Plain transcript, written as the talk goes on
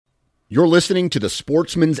You're listening to the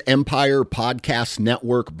Sportsman's Empire Podcast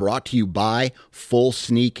Network, brought to you by Full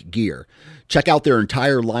Sneak Gear. Check out their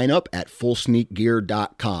entire lineup at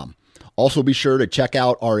fullsneakgear.com. Also be sure to check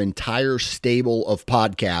out our entire stable of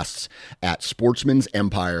podcasts at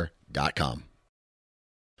sportsmansempire.com.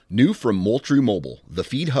 New from Moultrie Mobile, the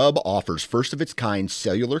Feed Hub offers first-of-its-kind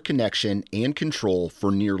cellular connection and control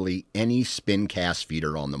for nearly any spin cast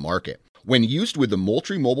feeder on the market. When used with the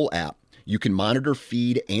Moultrie Mobile app, you can monitor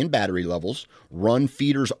feed and battery levels, run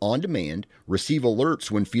feeders on demand, receive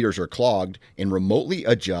alerts when feeders are clogged, and remotely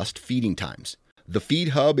adjust feeding times. The Feed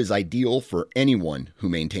Hub is ideal for anyone who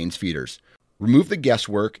maintains feeders. Remove the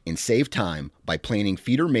guesswork and save time by planning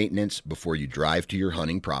feeder maintenance before you drive to your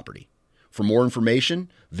hunting property. For more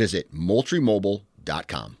information, visit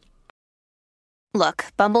MoultrieMobile.com. Look,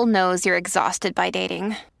 Bumble knows you're exhausted by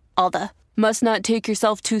dating. All the must not take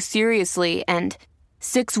yourself too seriously and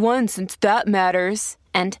 6'1" since that matters.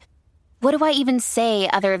 And what do I even say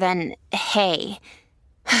other than, hey?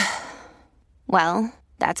 Well,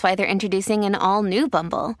 that's why they're introducing an all-new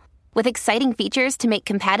Bumble, with exciting features to make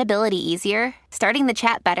compatibility easier, starting the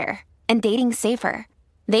chat better, and dating safer.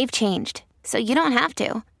 They've changed, so you don't have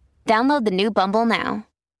to. Download the new Bumble now.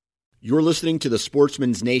 You're listening to the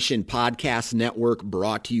Sportsman's Nation Podcast Network,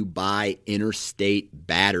 brought to you by Interstate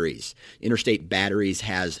Batteries. Interstate Batteries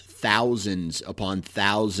has thousands upon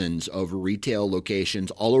thousands of retail locations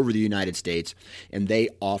all over the United States, and they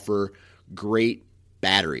offer great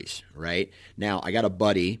batteries, right? Now, I got a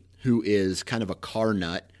buddy who is kind of a car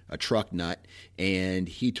nut, a truck nut, and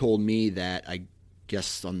he told me that, I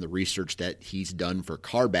guess on the research that he's done for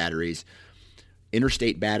car batteries,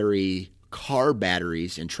 Interstate Battery car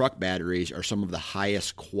batteries and truck batteries are some of the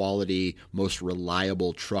highest quality, most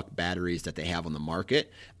reliable truck batteries that they have on the market.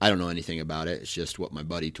 I don't know anything about it. It's just what my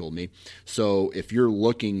buddy told me. So if you're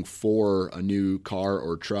looking for a new car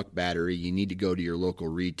or truck battery, you need to go to your local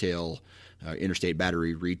retail, Interstate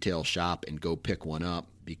Battery retail shop and go pick one up,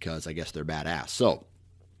 because I guess they're badass. So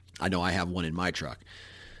I know I have one in my truck.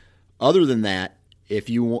 Other than that, if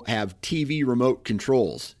you have TV remote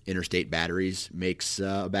controls, Interstate Batteries makes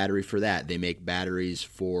a battery for that. They make batteries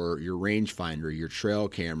for your rangefinder, your trail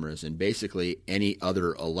cameras, and basically any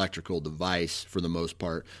other electrical device, for the most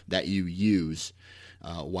part, that you use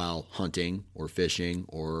while hunting or fishing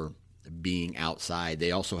or being outside.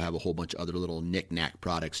 They also have a whole bunch of other little knick-knack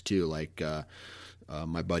products too, like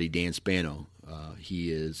my buddy Dan Spano. He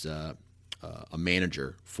is a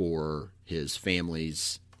manager for his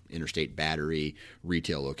family's Interstate Battery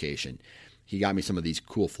retail location. He got me some of these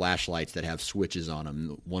cool flashlights that have switches on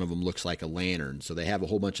them. One of them looks like a lantern, so they have a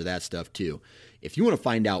whole bunch of that stuff too. If you want to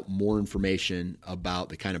find out more information about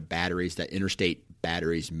the kind of batteries that Interstate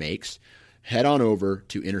Batteries makes, head on over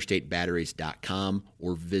to interstatebatteries.com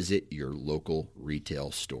or visit your local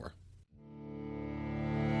retail store.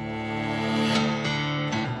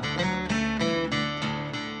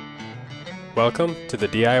 Welcome to the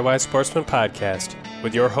DIY Sportsman Podcast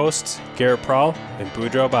with your hosts, Garrett Prawl and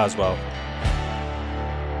Boudreaux Boswell.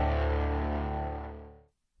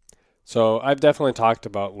 So I've definitely talked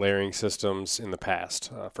about layering systems in the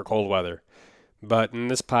past for cold weather, but in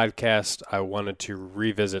this podcast I wanted to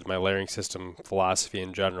revisit my layering system philosophy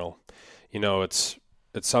in general. You know, it's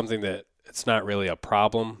something that it's not really a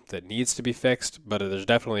problem that needs to be fixed, but there's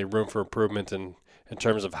definitely room for improvement in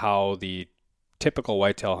terms of how the typical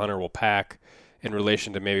whitetail hunter will pack in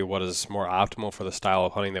relation to maybe what is more optimal for the style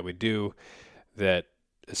of hunting that we do, that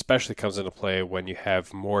especially comes into play when you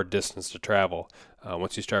have more distance to travel.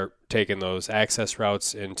 Once you start taking those access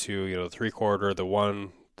routes into, the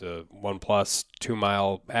 3/4, the 1 plus 2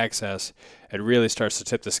 mile access, it really starts to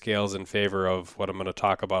tip the scales in favor of what I'm going to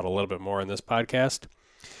talk about a little bit more in this podcast.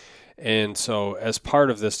 And so as part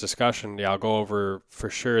of this discussion, I'll go over for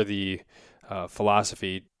sure the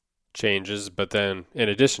philosophy changes, but then in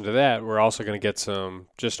addition to that, we're also going to get some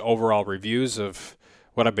just overall reviews of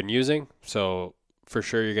what I've been using. So for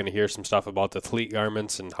sure you're going to hear some stuff about the Fleet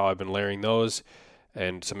garments and how I've been layering those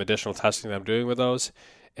and some additional testing that I'm doing with those.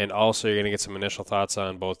 And also you're going to get some initial thoughts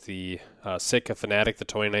on both the Sitka Fanatic, the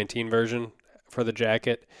 2019 version for the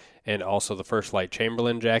jacket, and also the First Light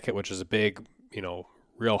Chamberlain jacket, which is a big,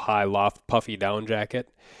 real high loft puffy down jacket.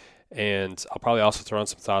 And I'll probably also throw in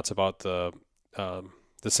some thoughts about the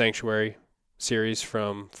Sanctuary series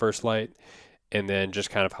from First Light, and then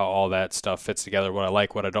just kind of how all that stuff fits together, what I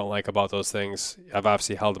like, what I don't like about those things. I've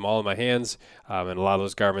obviously held them all in my hands, and a lot of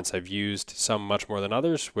those garments I've used, some much more than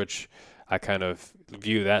others, which I kind of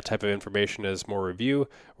view that type of information as more review,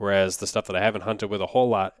 whereas the stuff that I haven't hunted with a whole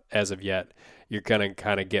lot as of yet, you're going to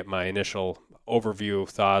kind of get my initial overview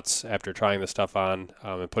thoughts after trying the stuff on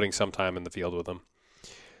and putting some time in the field with them.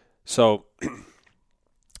 So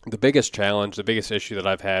the biggest challenge, the biggest issue that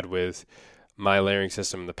I've had with my layering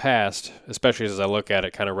system in the past, especially as I look at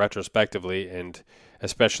it kind of retrospectively, and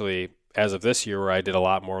especially as of this year where I did a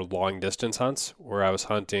lot more long distance hunts, where I was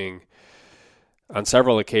hunting on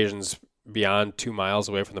several occasions beyond 2 miles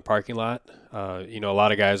away from the parking lot. A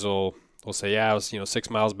lot of guys will say, yeah, I was 6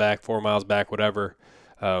 miles back, 4 miles back, whatever.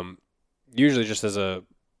 Usually just as a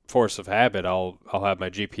force of habit, I'll have my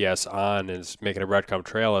GPS on and it's making a breadcrumb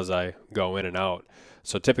trail as I go in and out.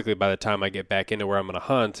 So typically by the time I get back into where I'm going to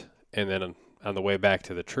hunt, and then on the way back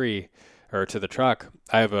to the tree or to the truck,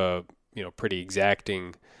 I have a pretty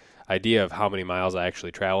exacting idea of how many miles I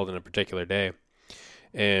actually traveled in a particular day.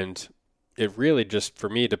 And it really just, for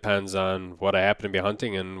me, depends on what I happen to be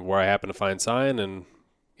hunting and where I happen to find sign and,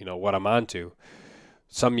 what I'm on to.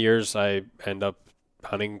 Some years I end up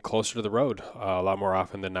hunting closer to the road a lot more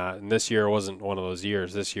often than not. And this year wasn't one of those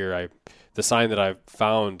years. This year, the sign that I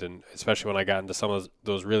found, and especially when I got into some of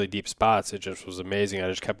those really deep spots, it just was amazing. I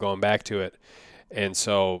just kept going back to it. And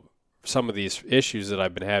so some of these issues that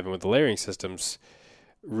I've been having with the layering systems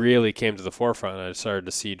really came to the forefront, and I started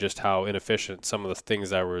to see just how inefficient some of the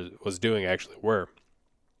things I was doing actually were.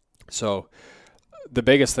 So the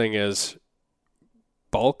biggest thing is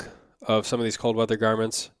bulk of some of these cold weather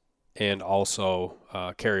garments, and also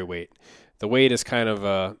carry weight. The weight is kind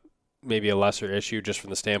of maybe a lesser issue just from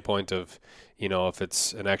the standpoint of, if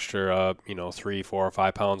it's an extra, 3, 4, or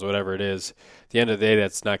 5 pounds, whatever it is, at the end of the day,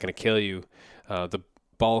 that's not going to kill you. The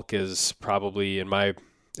bulk is probably, in my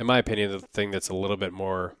opinion, the thing that's a little bit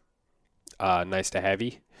more nice to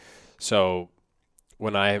heavy. So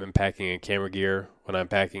when I am packing in camera gear, when I'm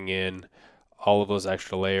packing in all of those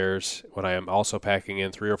extra layers, when I am also packing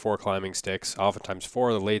in 3 or 4 climbing sticks, oftentimes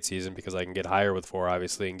 4 of the late season because I can get higher with 4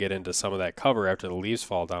 obviously and get into some of that cover after the leaves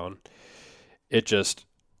fall down. It just,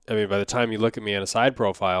 by the time you look at me on a side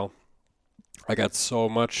profile, I got so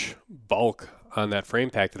much bulk on that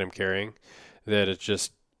frame pack that I'm carrying that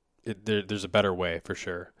there's a better way for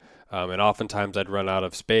sure. And oftentimes I'd run out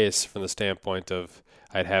of space from the standpoint of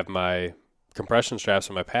I'd have my compression straps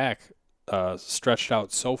in my pack stretched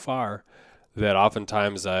out so far that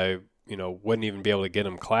oftentimes I, wouldn't even be able to get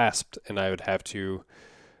them clasped, and I would have to,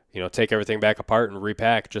 take everything back apart and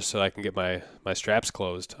repack just so I can get my straps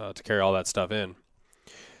closed to carry all that stuff in.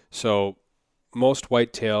 So most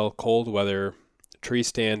whitetail cold weather tree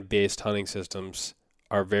stand based hunting systems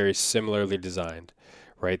are very similarly designed,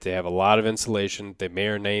 right? They have a lot of insulation. They may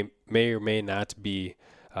or may not be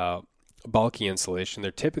bulky insulation.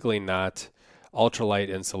 They're typically not ultralight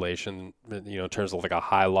insulation, in terms of like a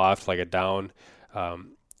high loft, like a down.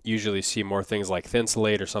 Usually see more things like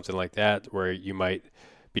Thinsulate or something like that, where you might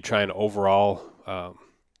be trying to overall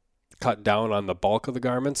cut down on the bulk of the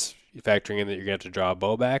garments, factoring in that you're going to have to draw a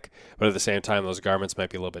bow back. But at the same time, those garments might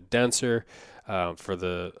be a little bit denser. For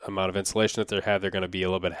the amount of insulation that they have, they're going to be a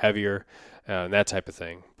little bit heavier, and that type of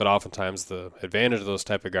thing. But oftentimes the advantage of those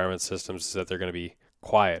type of garment systems is that they're going to be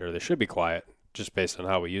quiet, or they should be quiet, just based on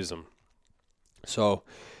how we use them. So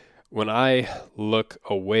when I look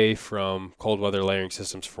away from cold weather layering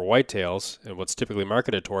systems for whitetails and what's typically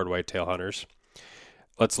marketed toward whitetail hunters,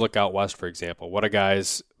 let's look out west, for example. What do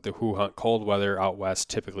guys who hunt cold weather out west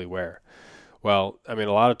typically wear? Well, a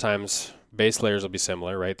lot of times base layers will be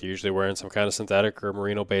similar, right? They're usually wearing some kind of synthetic or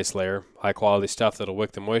merino base layer, high quality stuff that'll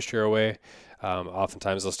wick the moisture away.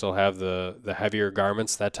 Oftentimes they'll still have the heavier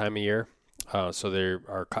garments that time of year. So they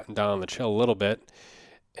are cutting down on the chill a little bit.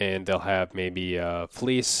 And they'll have maybe a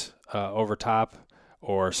fleece over top,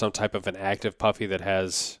 or some type of an active puffy that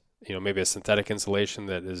has, maybe a synthetic insulation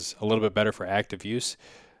that is a little bit better for active use,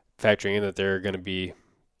 factoring in that they're going to be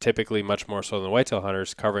typically much more so than whitetail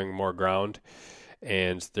hunters, covering more ground,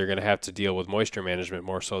 and they're going to have to deal with moisture management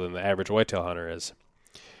more so than the average whitetail hunter is.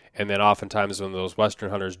 And then oftentimes when those western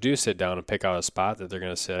hunters do sit down and pick out a spot that they're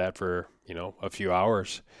going to sit at for, a few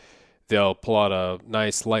hours, they'll pull out a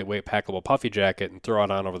nice lightweight packable puffy jacket and throw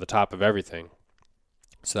it on over the top of everything.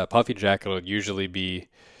 So that puffy jacket will usually be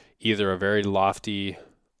either a very lofty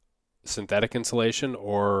synthetic insulation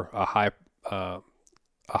or a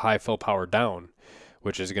high full power down,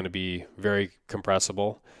 which is going to be very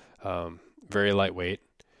compressible, very lightweight,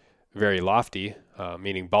 very lofty,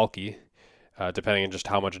 meaning bulky, depending on just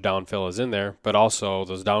how much downfill is in there. But also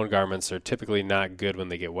those down garments are typically not good when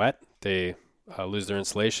they get wet. They lose their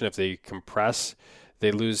insulation. If they compress,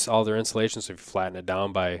 they lose all their insulation. So if you flatten it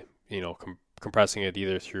down by, compressing it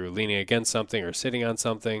either through leaning against something or sitting on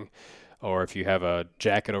something, or if you have a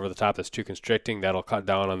jacket over the top that's too constricting, that'll cut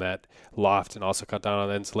down on that loft and also cut down on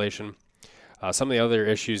the insulation. Some of the other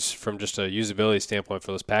issues from just a usability standpoint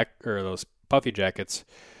for those puffy jackets,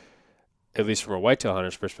 at least from a whitetail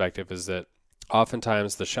hunter's perspective, is that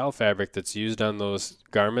oftentimes the shell fabric that's used on those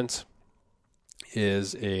garments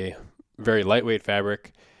is a very lightweight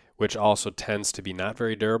fabric, which also tends to be not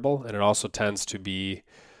very durable, and it also tends to be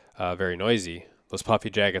very noisy. Those puffy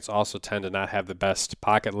jackets also tend to not have the best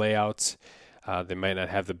pocket layouts. They might not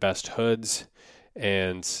have the best hoods,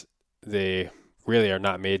 and they really are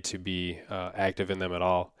not made to be active in them at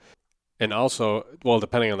all. And also, well,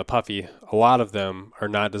 depending on the puffy, a lot of them are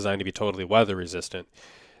not designed to be totally weather resistant.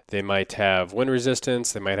 They might have wind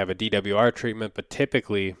resistance, they might have a DWR treatment, but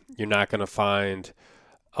typically you're not going to find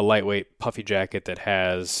a lightweight puffy jacket that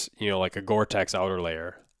has, like a Gore-Tex outer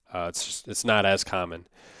layer. It's not as common.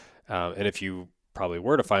 And if you probably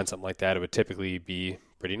were to find something like that, it would typically be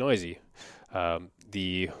pretty noisy.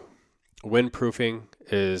 The windproofing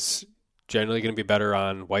is generally going to be better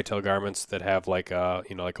on whitetail garments that have like a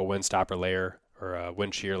wind stopper layer or a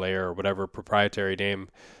wind shear layer or whatever proprietary name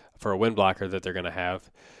for a wind blocker that they're going to have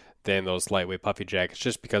than those lightweight puffy jackets,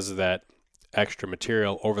 just because of that extra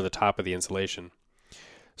material over the top of the insulation.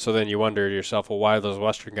 So then you wonder to yourself, well, why are those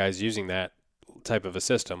Western guys using that type of a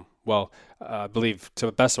system? Well, I believe, to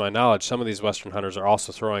the best of my knowledge, some of these Western hunters are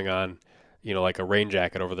also throwing on like a rain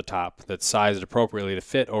jacket over the top that's sized appropriately to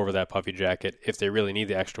fit over that puffy jacket if they really need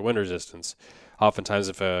the extra wind resistance. Oftentimes,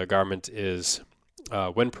 if a garment is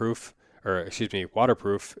waterproof,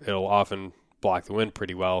 it'll often block the wind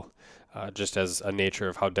pretty well, just as a nature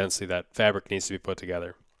of how densely that fabric needs to be put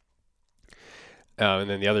together. And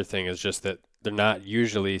then the other thing is just that they're not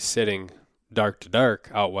usually sitting dark to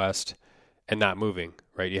dark out west and not moving,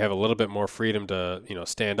 right? You have a little bit more freedom to,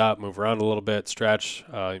 stand up, move around a little bit, stretch.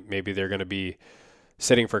 Maybe they're going to be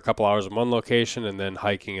sitting for a couple hours in one location and then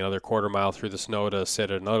hiking another quarter mile through the snow to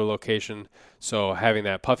sit at another location. So having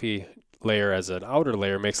that puffy layer as an outer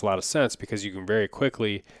layer makes a lot of sense, because you can very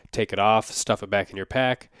quickly take it off, stuff it back in your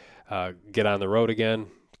pack, get on the road again,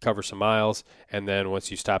 cover some miles, and then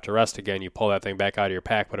once you stop to rest again, you pull that thing back out of your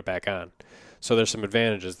pack, put it back on. So there's some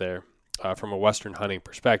advantages there from a Western hunting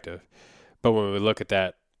perspective. But when we look at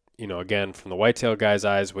that, again, from the whitetail guy's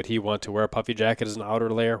eyes, would he want to wear a puffy jacket as an outer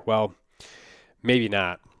layer? Well, maybe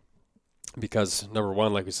not, because number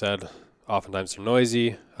one, like we said, oftentimes they're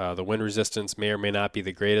noisy. The wind resistance may or may not be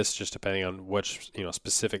the greatest, just depending on which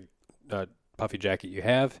specific puffy jacket you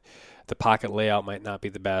have. The pocket layout might not be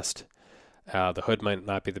the best. The hood might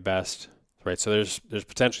not be the best, right? So there's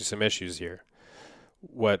potentially some issues here.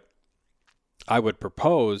 What I would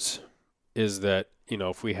propose is that,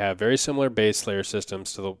 if we have very similar base layer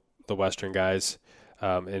systems to the Western guys,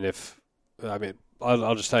 I'll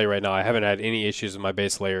just tell you right now, I haven't had any issues with my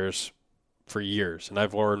base layers for years, and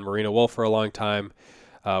I've worn merino wool for a long time.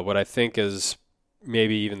 What I think is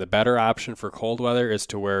maybe even the better option for cold weather is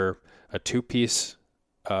to wear a two-piece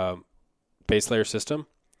base layer system,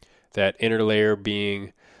 that inner layer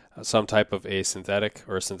being some type of a synthetic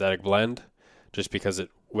or a synthetic blend, just because it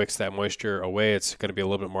wicks that moisture away. It's going to be a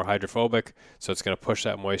little bit more hydrophobic, so it's going to push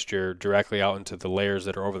that moisture directly out into the layers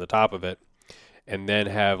that are over the top of it, and then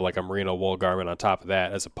have like a merino wool garment on top of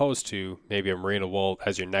that, as opposed to maybe a merino wool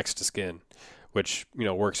as your next to skin, which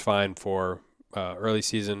works fine for early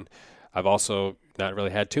season. I've also not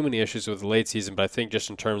really had too many issues with the late season, but I think just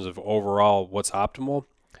in terms of overall what's optimal,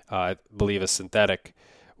 I believe a synthetic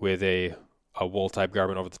with a wool type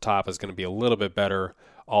garment over the top is going to be a little bit better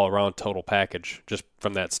all around total package, just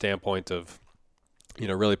from that standpoint of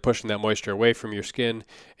really pushing that moisture away from your skin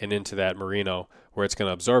and into that merino, where it's going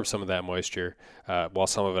to absorb some of that moisture, while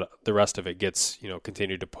some of it, the rest of it, gets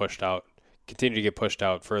continue to get pushed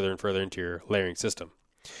out further and further into your layering system.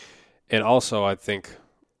 And also, I think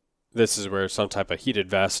this is where some type of heated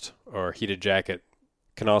vest or heated jacket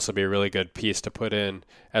can also be a really good piece to put in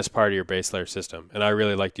as part of your base layer system. And I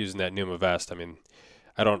really liked using that Numa vest. I mean,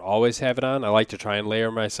 I don't always have it on. I like to try and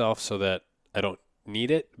layer myself so that I don't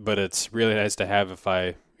need it, but it's really nice to have if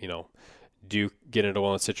I, do get into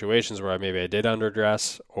one of the situations where I did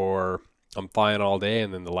underdress, or I'm flying all day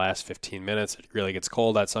and then the last 15 minutes it really gets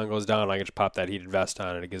cold, that sun goes down, and I can just pop that heated vest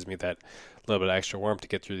on and it gives me that little bit of extra warmth to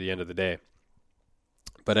get through the end of the day.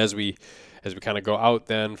 But as we kind of go out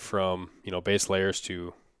then from, base layers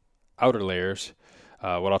to outer layers,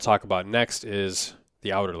 what I'll talk about next is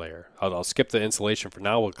the outer layer. I'll skip the insulation for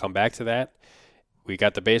now. We'll come back to that. We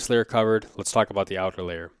got the base layer covered. Let's talk about the outer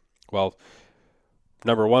layer. Well,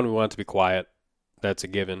 number one, we want it to be quiet. That's a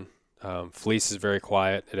given. Fleece is very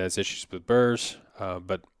quiet. It has issues with burrs,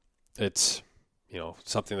 but it's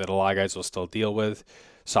something that a lot of guys will still deal with.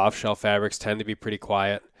 Soft shell fabrics tend to be pretty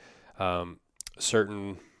quiet.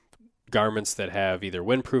 Certain garments that have either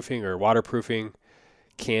windproofing or waterproofing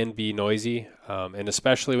can be noisy, and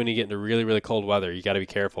especially when you get into really, really cold weather, you got to be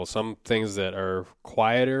careful. Some things that are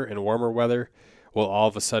quieter in warmer weather will all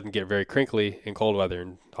of a sudden get very crinkly in cold weather,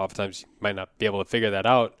 and oftentimes you might not be able to figure that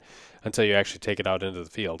out until you actually take it out into the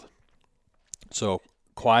field. So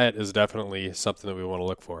quiet is definitely something that we want to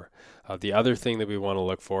look for. The other thing that we want to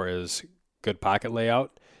look for is good pocket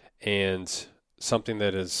layout and something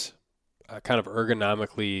that is kind of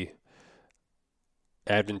ergonomically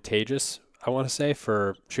advantageous, I want to say,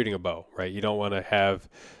 for shooting a bow, right? You don't want to have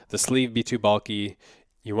the sleeve be too bulky.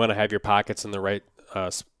 You want to have your pockets in the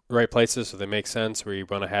right places so they make sense, where you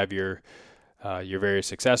want to have your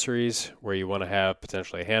various accessories, where you want to have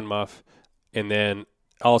potentially a hand muff. And then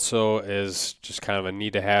also is just kind of a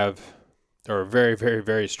need to have, or very, very,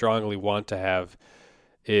 very strongly want to have,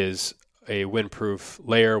 is a windproof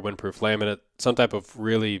layer, windproof laminate, some type of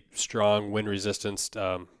really strong wind resistance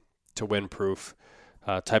to windproof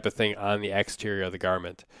type of thing on the exterior of the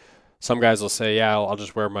garment. Some guys will say, yeah, I'll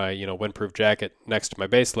just wear my windproof jacket next to my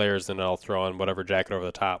base layers, then I'll throw on whatever jacket over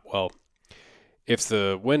the top. Well, if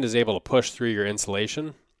the wind is able to push through your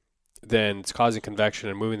insulation, then it's causing convection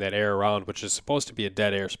and moving that air around, which is supposed to be a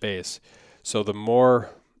dead air space. So the more,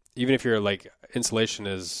 even if your insulation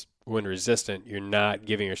is wind resistant, you're not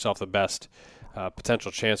giving yourself the best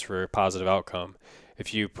potential chance for a positive outcome.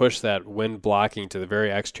 If you push that wind blocking to the very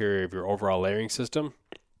exterior of your overall layering system,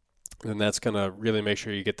 then that's going to really make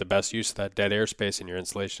sure you get the best use of that dead air space in your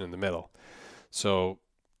insulation in the middle. So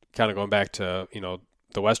kind of going back to,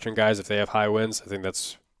 the Western guys, if they have high winds, I think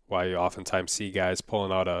that's why you oftentimes see guys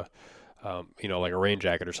pulling out a rain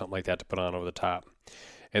jacket or something like that to put on over the top.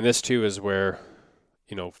 And this too is where,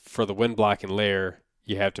 for the wind blocking layer,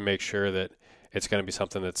 you have to make sure that it's going to be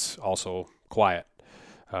something that's also quiet.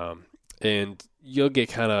 And you'll get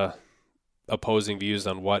kind of opposing views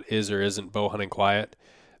on what is or isn't bow hunting quiet.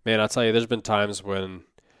 Man, I'll tell you, there's been times when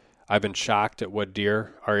I've been shocked at what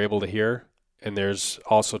deer are able to hear. And there's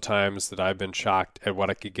also times that I've been shocked at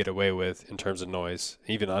what I could get away with in terms of noise,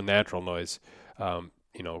 even unnatural noise.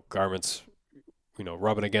 Garments,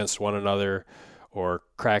 rubbing against one another or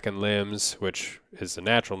cracking limbs, which is a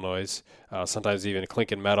natural noise. Sometimes even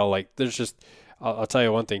clinking metal. There's just, I'll tell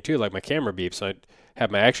you one thing too, my camera beeps. I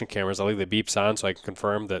have my action cameras. I leave the beeps on so I can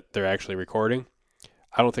confirm that they're actually recording.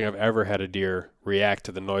 I don't think I've ever had a deer react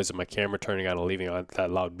to the noise of my camera turning on and leaving on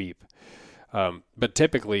that loud beep. But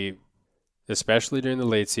typically, especially during the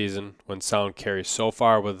late season when sound carries so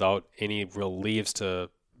far without any real leaves to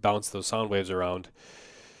bounce those sound waves around,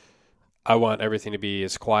 I want everything to be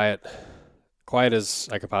as quiet as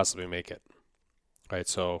I could possibly make it. Right,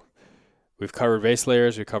 so we've covered base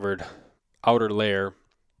layers, we covered outer layer.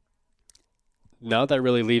 Now that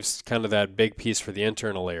really leaves kind of that big piece for the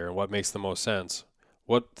internal layer and what makes the most sense.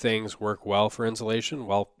 What things work well for insulation?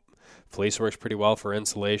 Well, fleece works pretty well for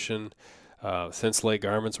insulation. Thin slate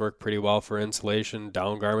garments work pretty well for insulation.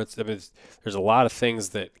 Down garments, there's a lot of things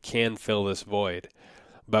that can fill this void.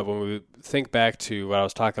 But when we think back to what I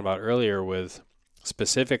was talking about earlier with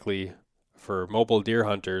specifically for mobile deer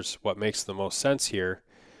hunters, what makes the most sense here?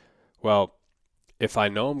 Well, if I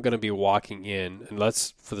know I'm going to be walking in, and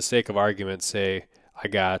let's, for the sake of argument, say I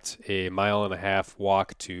got a 1.5 mile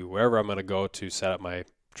walk to wherever I'm going to go to set up my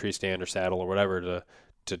tree stand or saddle or whatever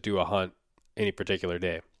to do a hunt any particular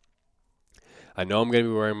day. I know I'm going to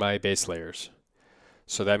be wearing my base layers.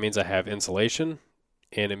 So that means I have insulation,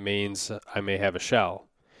 and it means I may have a shell.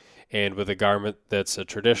 And with a garment that's a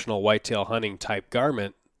traditional whitetail hunting type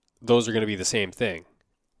garment, those are going to be the same thing.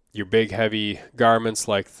 Your big heavy garments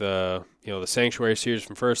like the Sanctuary series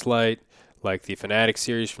from First Light, like the Fanatic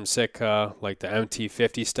series from Sitka, like the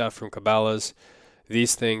MT50 stuff from Cabela's,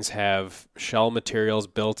 these things have shell materials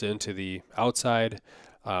built into the outside.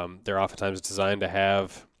 They're oftentimes designed to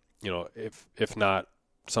have, if not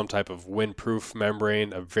some type of windproof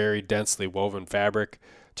membrane, a very densely woven fabric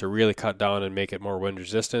to really cut down and make it more wind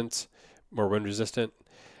resistant.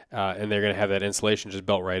 And they're going to have that insulation just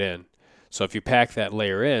built right in. So if you pack that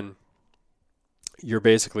layer in, you're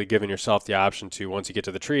basically giving yourself the option to, once you get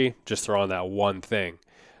to the tree, just throw on that one thing.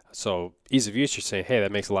 So ease of use, you're saying, hey,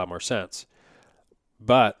 that makes a lot more sense.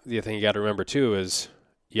 But the other thing you got to remember too is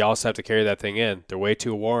you also have to carry that thing in. They're way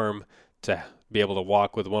too warm to be able to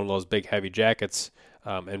walk with one of those big heavy jackets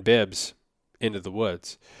and bibs into the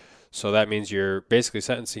woods. So that means you're basically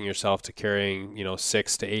sentencing yourself to carrying,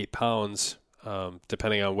 6 to 8 pounds,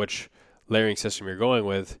 depending on which layering system you're going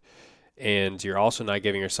with. And you're also not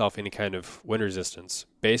giving yourself any kind of wind resistance.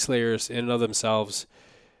 Base layers in and of themselves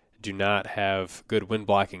do not have good wind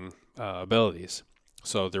blocking abilities.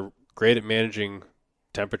 So they're great at managing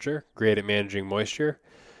temperature, great at managing moisture,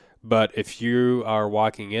 But if you are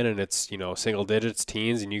walking in and it's, single digits,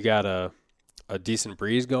 teens, and you got a decent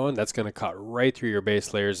breeze going, that's going to cut right through your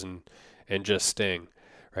base layers and just sting,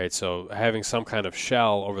 right? So having some kind of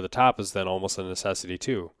shell over the top is then almost a necessity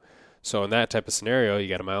too. So in that type of scenario, you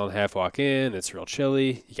got a 1.5 mile walk in, it's real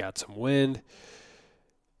chilly, you got some wind,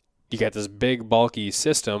 you got this big bulky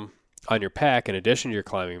system on your pack in addition to your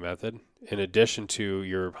climbing method, in addition to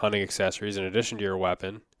your hunting accessories, in addition to your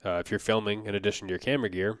weapon, if you're filming, in addition to your camera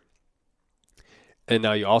gear. And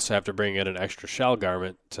now you also have to bring in an extra shell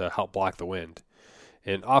garment to help block the wind.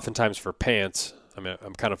 And oftentimes for pants,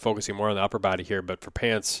 I'm kind of focusing more on the upper body here, but for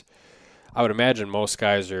pants, I would imagine most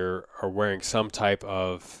guys are wearing some type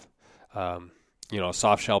of, a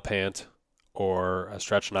soft shell pant or a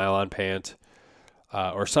stretch nylon pant,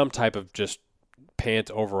 or some type of just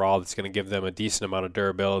pant overall that's going to give them a decent amount of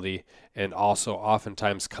durability and also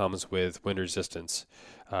oftentimes comes with wind resistance.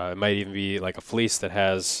 It might even be like a fleece that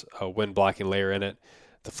has a wind blocking layer in it.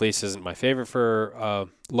 The fleece isn't my favorite for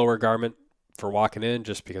lower garment for walking in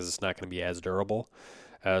just because it's not going to be as durable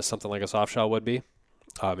as something like a soft shell would be.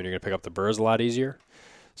 And you're going to pick up the burrs a lot easier.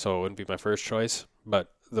 So it wouldn't be my first choice.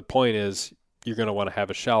 But the point is you're going to want to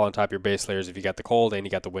have a shell on top of your base layers if you got the cold and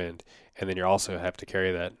you got the wind. And then you also have to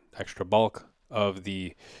carry that extra bulk of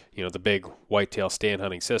the big whitetail stand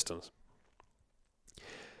hunting systems.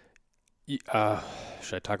 Should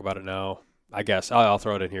I talk about it now? I guess I'll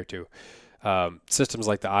throw it in here too. Systems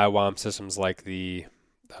like the IWAM, systems like the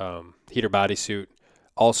heater bodysuit.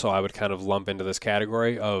 Also, I would kind of lump into this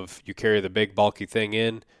category of you carry the big bulky thing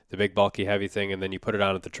in, the big bulky heavy thing, and then you put it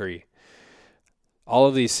on at the tree. All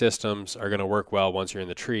of these systems are going to work well once you're in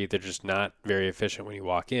the tree. They're just not very efficient when you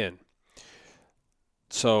walk in.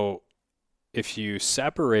 So if you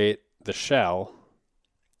separate the shell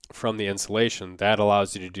from the insulation, that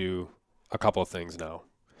allows you to do a couple of things now,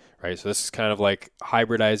 right? So this is kind of like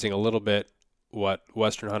hybridizing a little bit what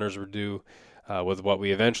Western hunters would do with what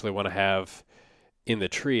we eventually want to have in the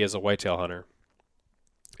tree as a whitetail hunter.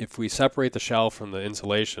 If we separate the shell from the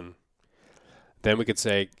insulation, then we could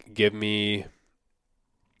say, give me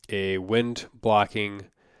a wind blocking,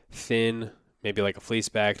 thin, maybe like a fleece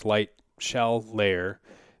backed light shell layer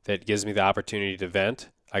that gives me the opportunity to vent.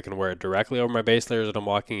 I can wear it directly over my base layers that I'm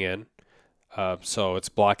walking in. So it's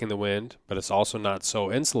blocking the wind, but it's also not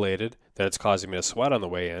so insulated that it's causing me to sweat on the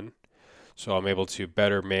way in. So I'm able to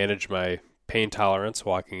better manage my pain tolerance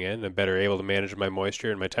walking in and better able to manage my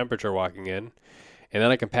moisture and my temperature walking in. And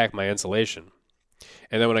then I can pack my insulation.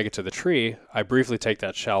 And then when I get to the tree, I briefly take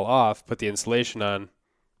that shell off, put the insulation on,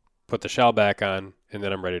 put the shell back on, and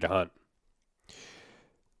then I'm ready to hunt.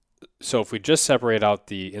 So if we just separate out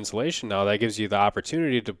the insulation now, that gives you the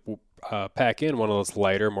opportunity to pack in one of those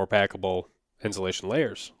lighter, more packable insulation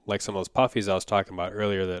layers, like some of those puffies I was talking about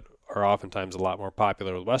earlier that are oftentimes a lot more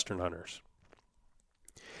popular with Western hunters.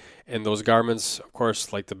 And those garments, of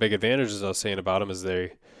course, like the big advantages I was saying about them is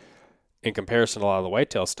they, in comparison to a lot of the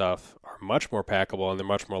whitetail stuff, are much more packable and they're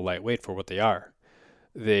much more lightweight for what they are.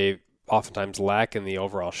 They oftentimes lack in the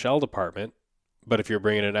overall shell department, but if you're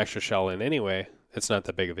bringing an extra shell in anyway, it's not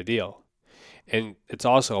that big of a deal. And it's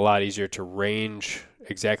also a lot easier to range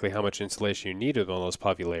exactly how much insulation you need with one of those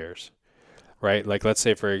puffy layers, right? Like let's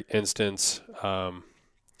say, for instance,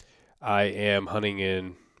 I am hunting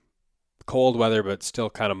in cold weather, but still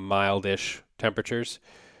kind of mildish temperatures.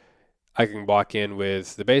 I can walk in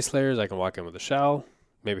with the base layers. I can walk in with a shell,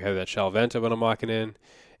 maybe have that shell vented when I'm walking in.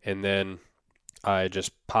 And then I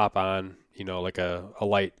just pop on, like a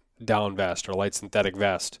light down vest or a light synthetic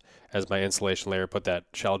vest as my insulation layer, put that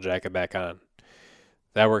shell jacket back on.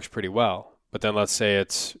 That works pretty well. But then let's say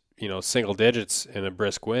it's, single digits in a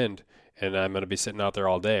brisk wind and I'm going to be sitting out there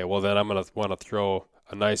all day. Well, then I'm going to want to throw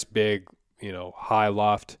a nice big, high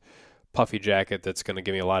loft puffy jacket that's going to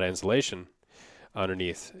give me a lot of insulation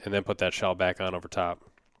underneath and then put that shell back on over top.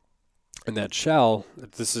 And that shell,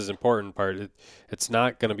 this is an important part, it's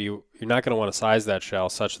not going to be, you're not going to want to size that shell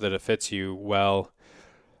such that it fits you well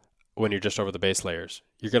when you're just over the base layers.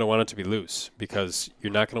 You're going to want it to be loose because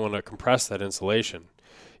you're not going to want to compress that insulation.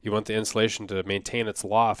 You want the insulation to maintain its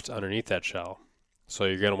loft underneath that shell. So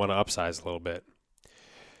you're going to want to upsize a little bit.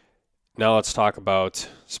 Now let's talk about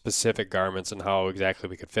specific garments and how exactly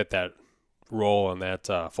we could fit that role and that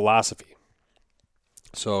philosophy.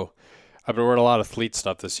 So I've been wearing a lot of Fleet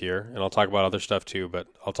stuff this year, and I'll talk about other stuff too, but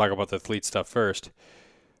I'll talk about the Fleet stuff first.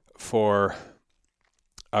 For,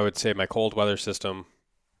 I would say, my cold weather system,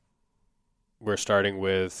 we're starting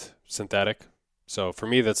with synthetic. So for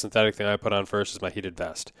me, the synthetic thing I put on first is my heated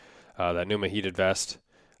vest. That Numa heated vest,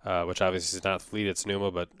 which obviously is not Fleet, it's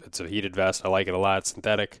Numa, but it's a heated vest. I like it a lot. It's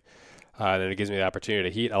synthetic, and it gives me the opportunity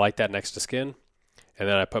to heat. I like that next to skin. and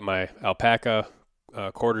then I put my alpaca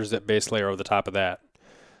quarter zip base layer over the top of that.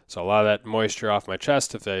 So a lot of that moisture off my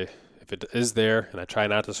chest, if it is there, and I try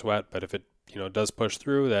not to sweat, but if it does push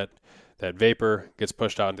through, that vapor gets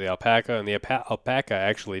pushed out into the alpaca, and the alpaca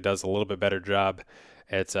actually does a little bit better job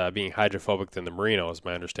at being hydrophobic than the merino, is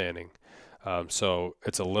my understanding. So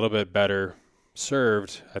it's a little bit better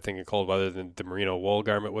served, I think, in cold weather than the merino wool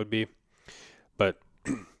garment would be. But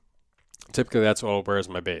typically that's what I'll wear as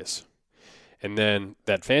my base. And then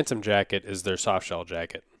that Phantom jacket is their soft shell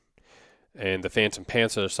jacket. And the Phantom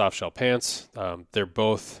pants are their soft shell pants. They're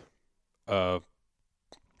both,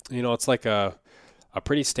 it's like a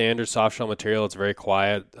pretty standard soft shell material. It's very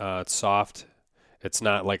quiet. It's soft. It's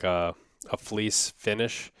not like a fleece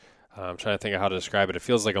finish. I'm trying to think of how to describe it. It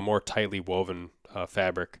feels like a more tightly woven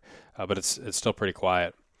fabric, but it's still pretty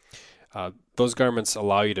quiet. Those garments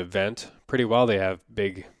allow you to vent pretty well. They have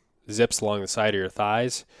big zips along the side of your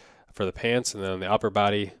thighs for the pants, and then on the upper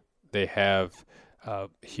body they have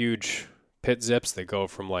huge pit zips that go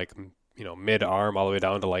from mid-arm all the way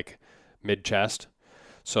down to mid-chest.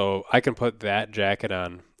 So I can put that jacket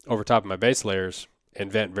on over top of my base layers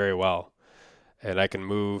and vent very well. And I can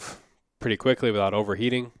move pretty quickly without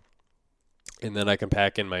overheating. And then I can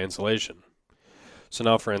pack in my insulation. So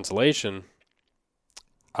now for insulation,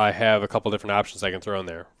 I have a couple different options I can throw in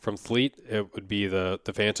there. From Fleet, it would be the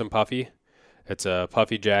Phantom Puffy. It's a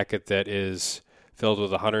puffy jacket that is filled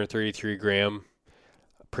with 133 gram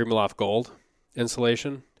Primaloft Gold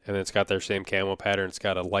insulation, and it's got their same camo pattern. It's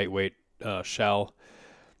got a lightweight shell,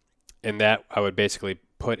 and that I would basically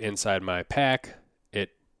put inside my pack.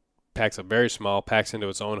 It packs up very small, packs into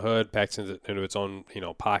its own hood, packs into its own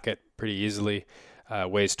pocket pretty easily.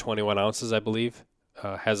 Weighs 21 ounces, I believe.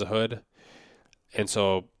 Has a hood, and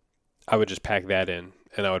so I would just pack that in,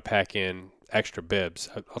 and I would pack in extra bibs.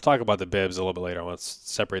 I'll talk about the bibs a little bit later. I want to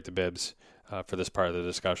separate the bibs for this part of the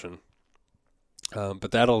discussion.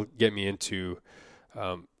 But that'll get me into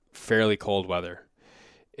fairly cold weather.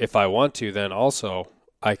 If I want to, then also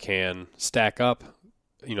I can stack up,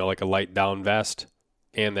 like a light down vest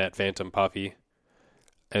and that Phantom Puffy,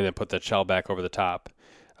 and then put that shell back over the top.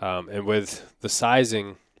 And with the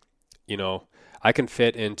sizing, I can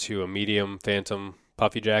fit into a medium Phantom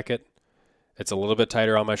Puffy jacket. It's a little bit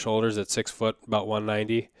tighter on my shoulders at 6 foot, about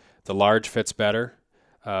 190. The large fits better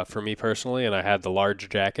for me personally, and I had the large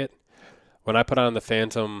jacket. When I put on the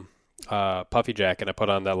Phantom Puffy jacket, I put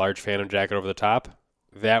on that large Phantom jacket over the top.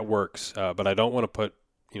 That works, but I don't want to put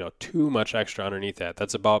too much extra underneath that.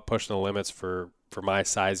 That's about pushing the limits for my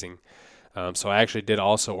sizing. So I actually did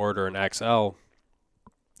also order an XL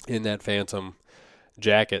in that Phantom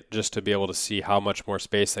jacket just to be able to see how much more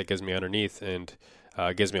space that gives me underneath, and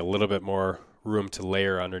gives me a little bit more room to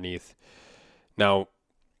layer underneath. Now,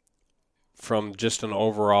 from just an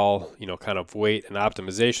overall, kind of weight and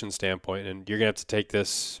optimization standpoint, and you're going to have to take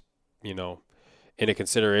this, into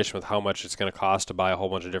consideration with how much it's going to cost to buy a whole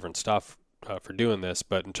bunch of different stuff for doing this.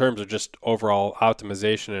 But in terms of just overall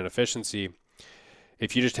optimization and efficiency,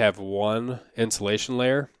 if you just have one insulation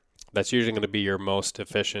layer, that's usually going to be your most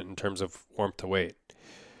efficient in terms of warmth to weight,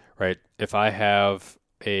 right? If I have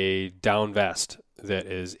a down vest that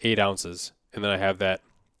is 8 ounces, and then I have that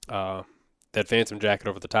Phantom jacket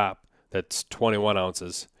over the top that's 21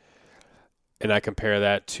 ounces, and I compare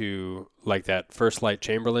that to like that First Light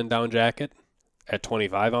Chamberlain down jacket at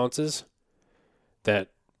 25 ounces, that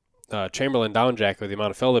Chamberlain down jacket with the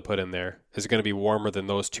amount of fill they put in there is going to be warmer than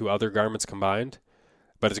those two other garments combined,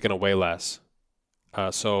 but it's going to weigh less.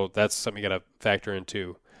 So that's something you got to factor in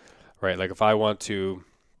too, right? Like if I want to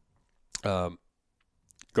go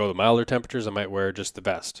to milder temperatures, I might wear just the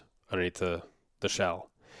vest underneath the shell.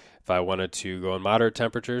 If I wanted to go in moderate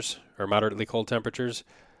temperatures or moderately cold temperatures,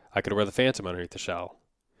 I could wear the Phantom underneath the shell.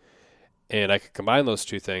 And I could combine those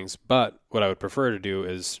two things, but what I would prefer to do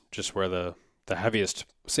is just wear the heaviest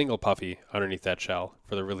single puffy underneath that shell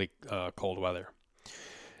for the really cold weather.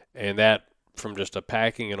 And that, from just a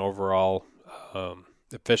packing and overall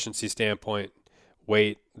efficiency standpoint,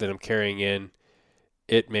 weight that I'm carrying in,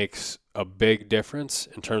 it makes a big difference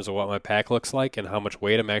in terms of what my pack looks like and how much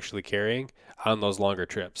weight I'm actually carrying on those longer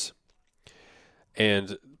trips.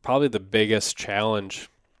 And probably the biggest challenge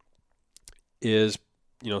is,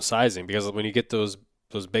 sizing, because when you get those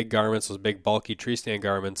big garments, those big bulky tree stand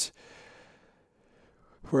garments,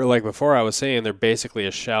 where like before I was saying, they're basically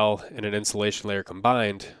a shell and an insulation layer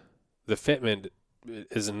combined, the fitment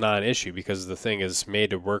is a non-issue because the thing is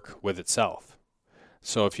made to work with itself.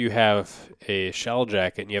 So if you have a shell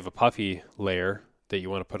jacket and you have a puffy layer that you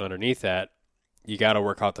want to put underneath that, you got to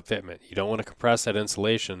work out the fitment. You don't want to compress that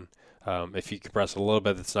insulation. If you compress it a little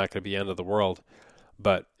bit, it's not going to be the end of the world.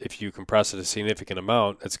 But if you compress it a significant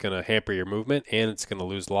amount, it's going to hamper your movement, and it's going to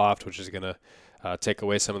lose loft, which is going to take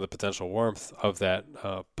away some of the potential warmth of that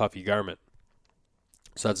puffy garment.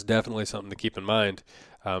 So that's definitely something to keep in mind.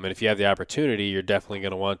 And if you have the opportunity, you're definitely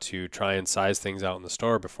going to want to try and size things out in the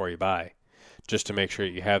store before you buy, just to make sure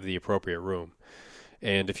you have the appropriate room.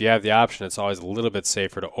 And if you have the option, it's always a little bit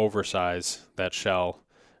safer to oversize that shell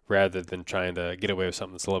rather than trying to get away with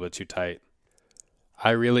something that's a little bit too tight. I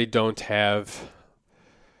really don't have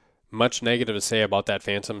much negative to say about that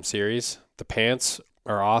Phantom series. The pants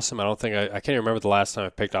are awesome. I can't even remember the last time I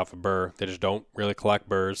picked off a burr. They just don't really collect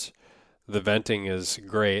burrs. The venting is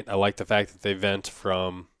great. I like the fact that they vent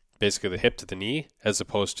from basically the hip to the knee as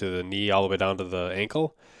opposed to the knee all the way down to the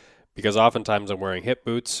ankle, because oftentimes I'm wearing hip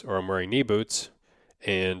boots or I'm wearing knee boots,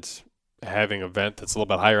 and having a vent that's a little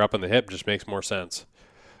bit higher up in the hip just makes more sense.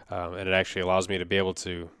 And it actually allows me to be able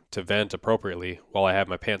to vent appropriately while I have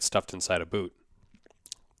my pants stuffed inside a boot.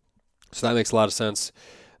 So that makes a lot of sense.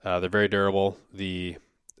 They're very durable. The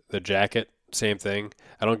jacket, same thing.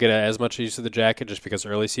 I don't get as much use of the jacket just because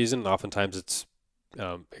early season, oftentimes it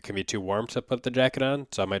can be too warm to put the jacket on,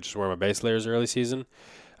 so I might just wear my base layers early season.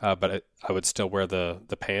 But I would still wear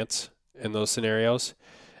the pants in those scenarios.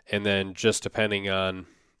 And then just depending on,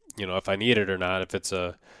 if I need it or not, if it's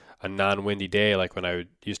a non-windy day, like when I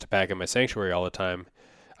used to pack in my sanctuary all the time,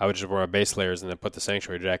 I would just wear my base layers and then put the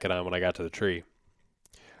sanctuary jacket on when I got to the tree.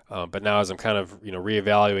 But now as I'm kind of,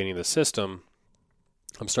 reevaluating the system,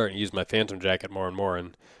 I'm starting to use my Phantom jacket more and more.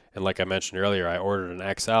 And like I mentioned earlier, I ordered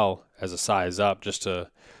an XL as a size up just to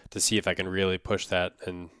see if I can really push that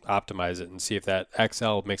and optimize it and see if that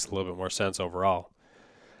XL makes a little bit more sense overall.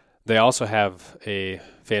 They also have a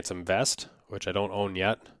Phantom vest, which I don't own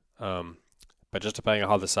yet. But just depending on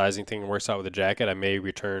how the sizing thing works out with the jacket, I may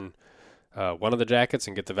return one of the jackets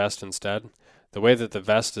and get the vest instead. The way that the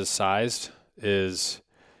vest is sized is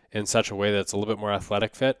in such a way that it's a little bit more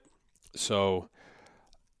athletic fit. So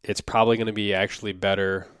it's probably going to be actually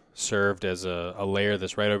better served as a layer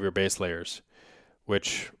that's right over your base layers,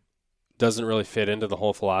 which doesn't really fit into the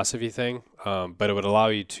whole philosophy thing, but it would allow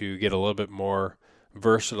you to get a little bit more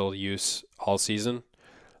versatile use all season.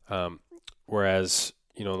 Whereas,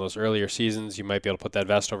 in those earlier seasons, you might be able to put that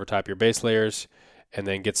vest over top of your base layers and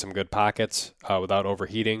then get some good pockets without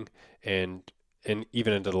overheating, and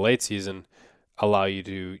even into the late season, allow you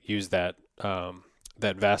to use that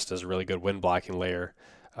vest as a really good wind blocking layer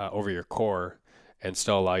over your core and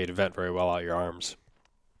still allow you to vent very well out your arms.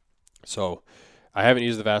 So I haven't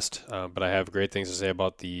used the vest, but I have great things to say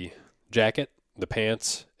about the jacket, the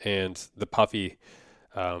pants, and the puffy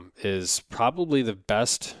is probably the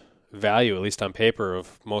best value, at least on paper,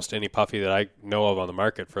 of most any puffy that I know of on the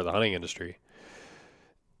market for the hunting industry.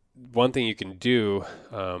 One thing you can do,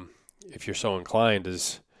 if you're so inclined,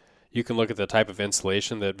 is you can look at the type of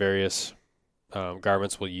insulation that various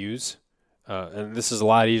garments will use. And this is a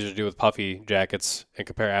lot easier to do with puffy jackets and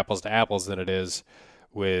compare apples to apples than it is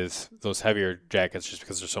with those heavier jackets, just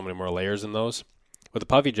because there's so many more layers in those. With the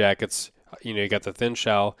puffy jackets, you got the thin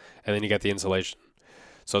shell and then you got the insulation.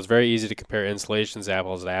 So it's very easy to compare insulations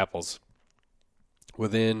apples to apples.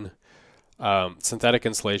 Within synthetic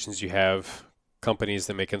insulations, you have companies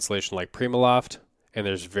that make insulation like PrimaLoft, and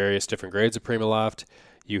there's various different grades of PrimaLoft.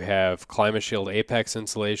 You have ClimaShield Apex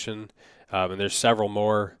insulation, and there's several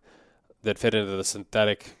more that fit into the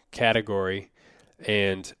synthetic category.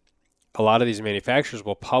 And a lot of these manufacturers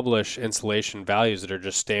will publish insulation values that are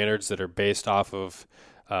just standards that are based off of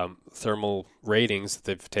thermal ratings that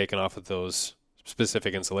they've taken off of those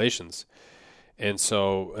specific insulations. And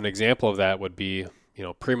so an example of that would be,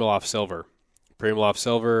 PrimaLoft Silver. PrimaLoft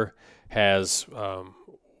Silver has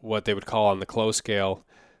what they would call on the CLO scale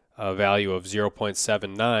a value of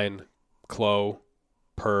 0.79 CLO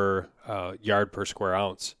per yard per square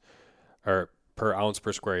ounce, or per ounce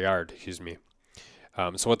per square yard,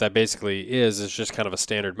 So what that basically is just kind of a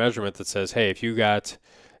standard measurement that says, hey, if you got,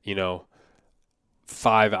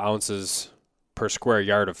 5 ounces per square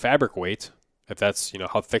yard of fabric weight, if that's,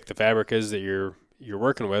 how thick the fabric is that you're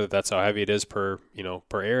working with, if that's how heavy it is per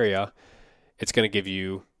area, it's going to give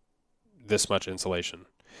you this much insulation.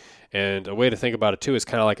 And a way to think about it too is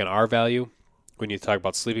kind of like an R value when you talk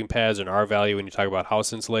about sleeping pads, or an R value when you talk about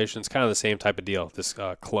house insulation. It's kind of the same type of deal, this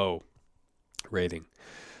CLO rating.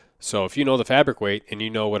 So if you know the fabric weight and you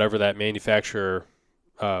know whatever that manufacturer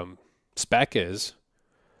spec is,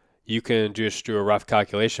 you can just do a rough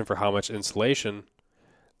calculation for how much insulation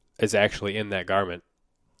is actually in that garment.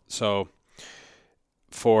 So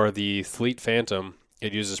for the Fleet Phantom,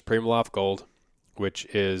 it uses PrimaLoft Gold, which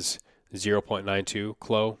is 0.92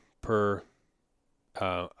 CLO per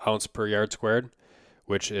ounce per yard squared,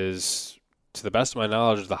 which is to the best of my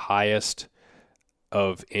knowledge, the highest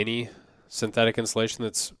of any synthetic insulation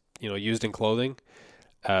that's used in clothing.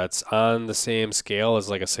 It's on the same scale as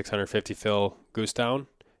like a 650 fill Goose Down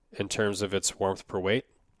in terms of its warmth per weight.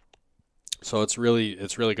 So it's really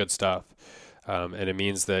good stuff, and it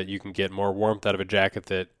means that you can get more warmth out of a jacket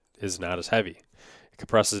that is not as heavy. It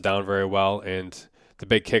compresses down very well, and the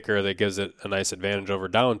big kicker that gives it a nice advantage over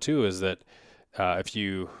down too is that if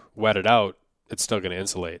you wet it out, it's still going to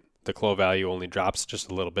insulate. The clo value only drops just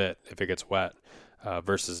a little bit if it gets wet,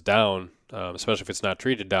 versus down, especially if it's not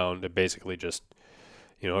treated down, it basically just,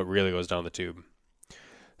 it really goes down the tube.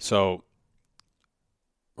 So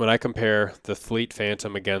when I compare the Fleet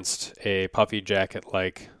Phantom against a puffy jacket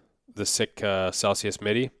like the Sitka Celsius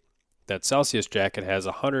Midi, that Celsius jacket has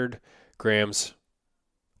 100 grams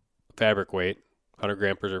fabric weight, 100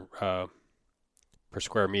 gram per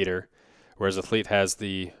square meter, whereas the Fleet has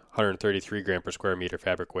the 133 gram per square meter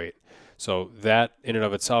fabric weight. So that in and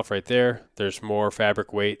of itself right there, there's more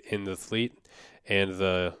fabric weight in the Fleet, and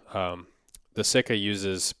the Sitka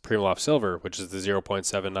uses Primaloft Silver, which is the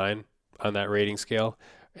 0.79 on that rating scale,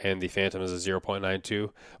 and the Phantom is a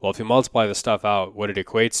 0.92. Well, if you multiply the stuff out, what it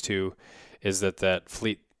equates to is that the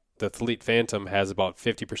Fleet Phantom has about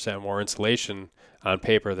 50% more insulation on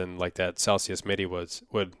paper than like that Celsius Midi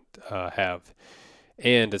would have,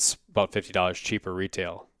 and it's about $50 cheaper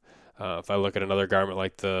retail. If I look at another garment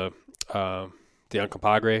like the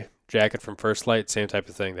Uncompahgre jacket from First Light, same type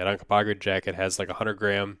of thing. That Uncompahgre jacket has like 100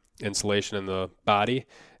 gram insulation in the body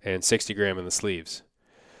and 60 gram in the sleeves.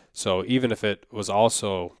 So even if it was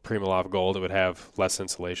also Primaloft Gold, it would have less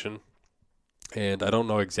insulation. And I don't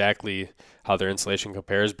know exactly how their insulation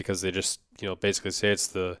compares because they just, basically say it's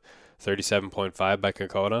the 37.5 by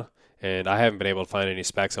Kokona. And I haven't been able to find any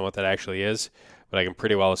specs on what that actually is, but I can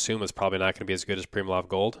pretty well assume it's probably not going to be as good as Primaloft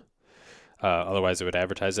Gold. Otherwise, it would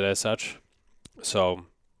advertise it as such. So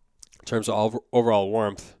in terms of overall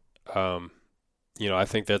warmth, I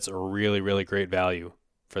think that's a really, really great value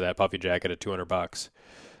for that puffy jacket at $200.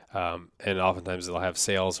 And oftentimes they'll have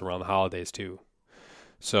sales around the holidays too.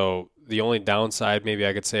 So the only downside maybe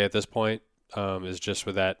I could say at this point is just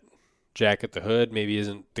with that jacket, the hood maybe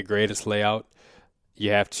isn't the greatest layout. You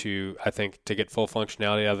have to, I think, to get full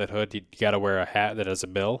functionality out of that hood, you got to wear a hat that has a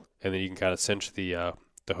bill, and then you can kind of cinch the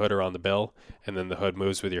hood around the bill, and then the hood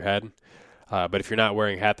moves with your head. But if you're not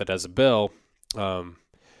wearing a hat that has a bill,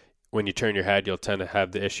 when you turn your head, you'll tend to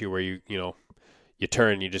have the issue where you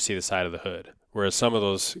turn and you just see the side of the hood. Whereas some of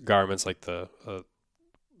those garments, like the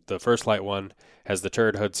First Light one, has the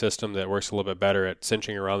turret hood system that works a little bit better at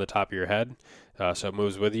cinching around the top of your head, so it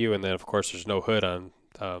moves with you. And then, of course, there's no hood on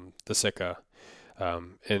the Sitka.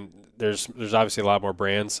 And there's obviously a lot more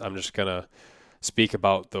brands. I'm just gonna speak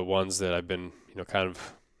about the ones that I've been kind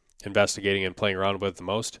of investigating and playing around with the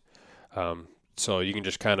most. So you can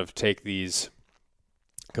just kind of take these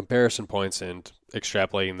comparison points and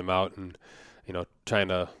extrapolating them out and trying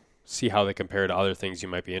to see how they compare to other things you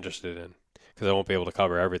might be interested in, because I won't be able to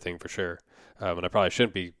cover everything for sure. And I probably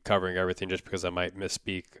shouldn't be covering everything just because I might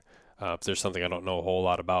misspeak if there's something I don't know a whole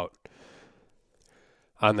lot about.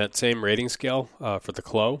 On that same rating scale for the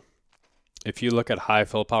clo, if you look at high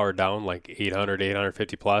fill power down, like 800,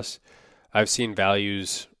 850 plus, I've seen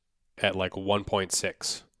values at like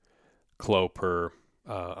 1.6 clo per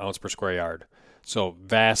ounce per square yard. So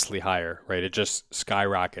vastly higher, right? It just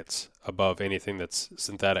skyrockets above anything that's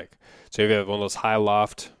synthetic. So if you have one of those high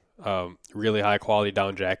loft, really high quality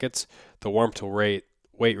down jackets, the warmth to weight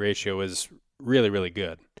ratio is really, really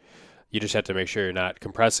good. You just have to make sure you're not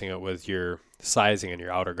compressing it with your sizing in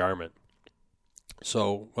your outer garment.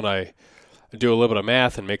 So when I do a little bit of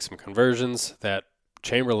math and make some conversions, that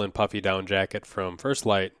Chamberlain puffy down jacket from First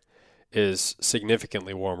Light is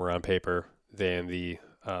significantly warmer on paper than the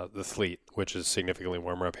Fleet, which is significantly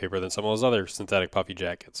warmer on paper than some of those other synthetic puffy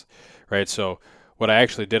jackets, right? So what I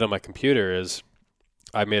actually did on my computer is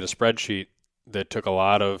I made a spreadsheet that took a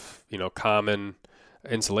lot of, common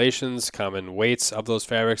insulations, common weights of those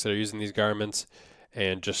fabrics that are used in these garments,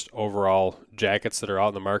 and just overall jackets that are out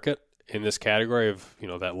in the market in this category of,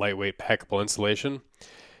 that lightweight packable insulation.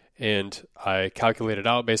 And I calculated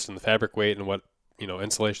out based on the fabric weight and what,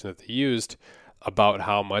 insulation that they used, about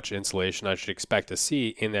how much insulation I should expect to see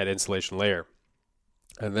in that insulation layer.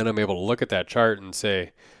 And then I'm able to look at that chart and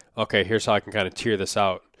say, okay, here's how I can kind of tier this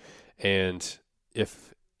out. And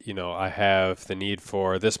if, I have the need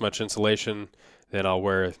for this much insulation, then I'll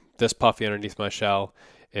wear this puffy underneath my shell.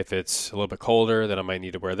 If it's a little bit colder, then I might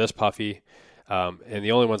need to wear this puffy. And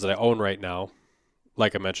the only ones that I own right now,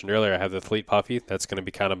 like I mentioned earlier, I have the Fleet puffy. That's going to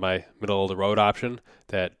be kind of my middle of the road option.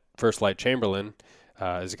 That First Light Chamberlain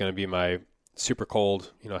is going to be my super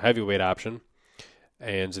cold, heavyweight option,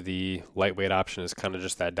 and the lightweight option is kind of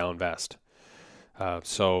just that down vest.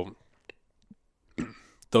 So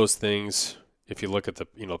those things, if you look at the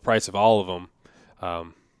price of all of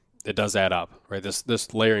them, it does add up, right?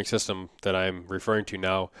 This layering system that I'm referring to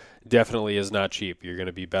now definitely is not cheap. You're going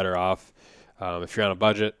to be better off if you're on a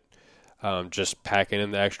budget, just packing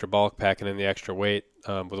in the extra bulk, packing in the extra weight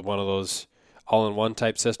with one of those all-in-one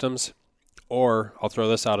type systems. Or I'll throw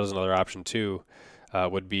this out as another option too,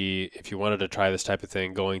 would be if you wanted to try this type of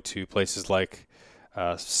thing, going to places like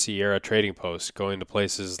Sierra Trading Post, going to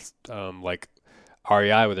places like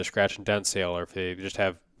REI with their scratch and dent sale, or if they just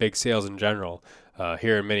have big sales in general.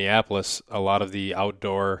 Here in Minneapolis, a lot of the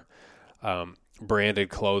outdoor branded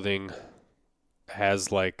clothing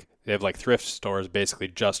they have thrift stores basically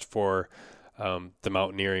just for the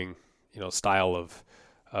mountaineering style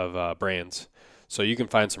of brands. So you can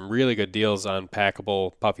find some really good deals on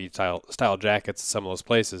packable puffy style jackets at some of those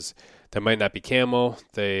places. They might not be camo.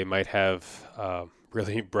 They might have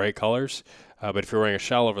really bright colors. But if you're wearing a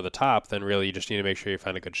shell over the top, then really you just need to make sure you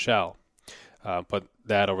find a good shell. Put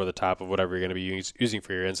that over the top of whatever you're going to be using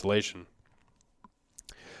for your insulation.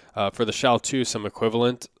 For the shell too, some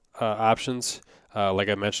equivalent options. Like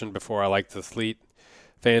I mentioned before, I like the Fleet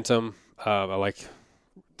Phantom. I like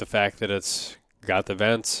the fact that it's got the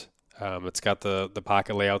vents. It's got the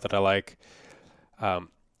pocket layout that I like.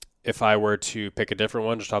 If I were to pick a different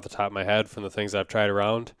one, just off the top of my head from the things I've tried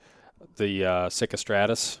around, the Sitka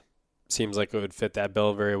Stratus seems like it would fit that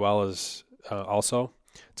bill very well as also.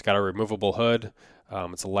 It's got a removable hood.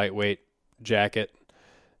 It's a lightweight jacket.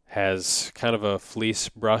 Has kind of a fleece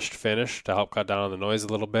brushed finish to help cut down on the noise a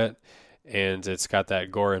little bit. And it's got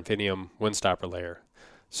that Gore Infinium windstopper layer.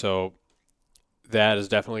 So that is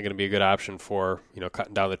definitely going to be a good option for,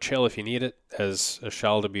 cutting down the chill if you need it as a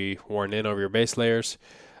shell to be worn in over your base layers,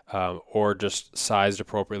 or just sized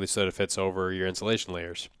appropriately so that it fits over your insulation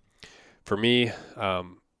layers. For me,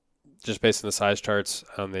 just based on the size charts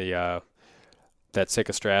on the that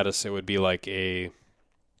Sitka Stratus, it would be like a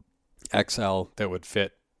XL that would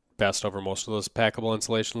fit best over most of those packable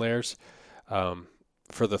insulation layers.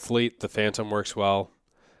 For the Fleet, the Phantom works well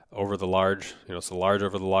over the large. So large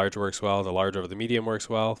over the large works well. The large over the medium works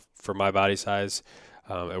well for my body size.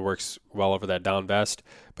 It works well over that down vest.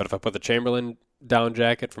 But if I put the Chamberlain down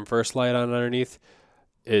jacket from First Light on underneath,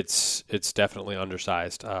 it's definitely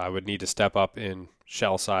undersized. I would need to step up in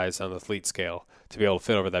shell size on the Fleet scale to be able to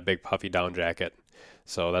fit over that big puffy down jacket.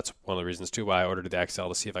 So that's one of the reasons too why I ordered the XL,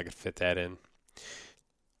 to see if I could fit that in.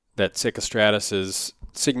 That Sitka Stratus is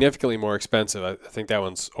significantly more expensive. I think that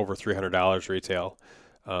one's over $300 retail.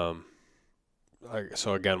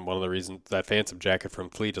 So again, one of the reasons that Phantom jacket from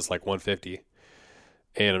Fleet is like $150,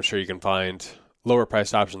 and I'm sure you can find lower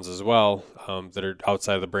priced options as well that are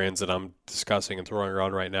outside of the brands that I'm discussing and throwing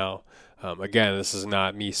around right now. Again, this is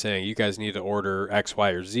not me saying you guys need to order X, Y,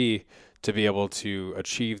 or Z to be able to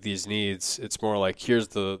achieve these needs. It's more like, here's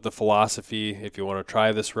the philosophy. If you want to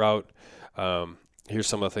try this route, here's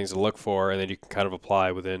some of the things to look for, and then you can kind of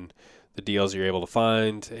apply within the deals you're able to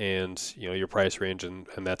find and your price range and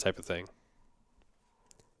that type of thing.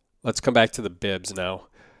 Let's come back to the bibs now.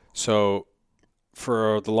 So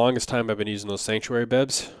for the longest time, I've been using those Sanctuary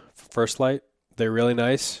bibs for First Light. They're really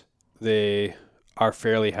nice. They are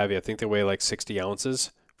fairly heavy. I think they weigh like 60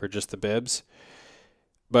 ounces for just the bibs.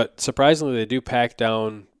 But surprisingly, they do pack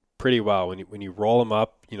down pretty well. When you roll them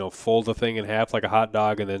up, fold the thing in half like a hot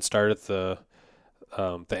dog and then start at the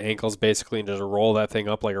ankles basically and just roll that thing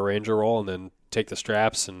up like a Ranger roll, and then take the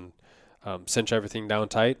straps and cinch everything down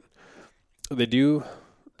tight. They do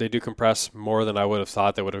compress more than I would have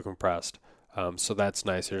thought they would have compressed. So that's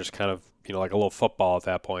nice. They're just kind of, like a little football at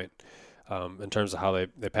that point in terms of how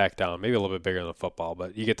they pack down. Maybe a little bit bigger than a football,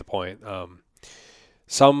 but you get the point.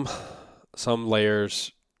 Some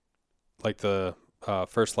layers, like the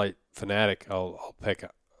First Light Fanatic, I'll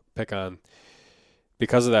pick on.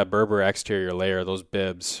 Because of that Berber exterior layer, those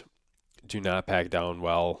bibs do not pack down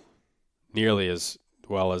nearly as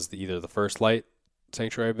well as either the First Light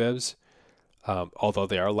Sanctuary bibs, although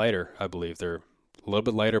they are lighter, I believe. They're a little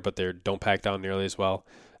bit lighter, but they don't pack down nearly as well.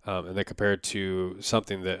 And then compared to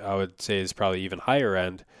something that I would say is probably even higher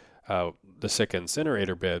end, the Sitka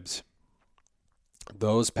Incinerator bibs,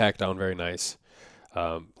 those pack down very nice,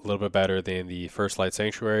 a little bit better than the First Light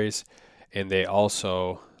Sanctuaries, and they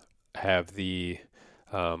also have the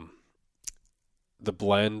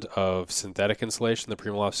blend of synthetic insulation, the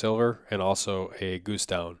Primaloft Silver, and also a goose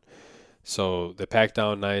down. So they pack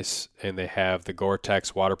down nice, and they have the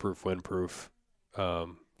Gore-Tex waterproof, windproof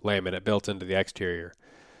laminate built into the exterior.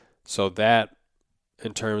 So that,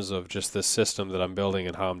 in terms of just this system that I'm building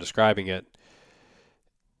and how I'm describing it,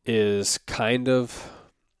 is kind of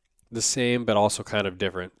the same, but also kind of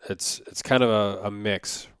different. It's kind of a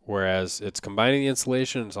mix, whereas it's combining the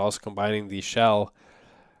insulation, it's also combining the shell,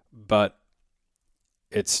 but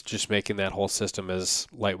it's just making that whole system as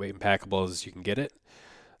lightweight and packable as you can get it.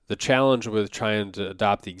 The challenge with trying to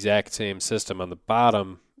adopt the exact same system on the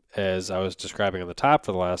bottom as I was describing on the top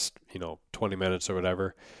for the last 20 minutes or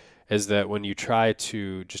whatever, is that when you try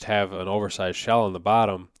to just have an oversized shell on the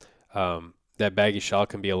bottom, that baggy shell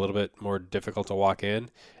can be a little bit more difficult to walk in.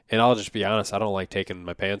 And I'll just be honest, I don't like taking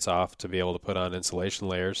my pants off to be able to put on insulation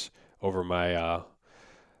layers over my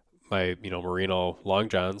my merino long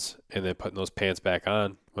johns, and then putting those pants back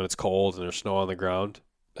on when it's cold and there's snow on the ground.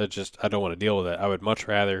 I don't want to deal with it. I would much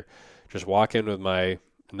rather just walk in with my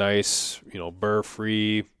nice,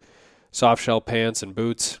 burr-free soft shell pants and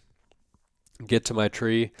boots, get to my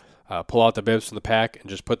tree, pull out the bibs from the pack, and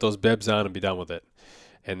just put those bibs on and be done with it.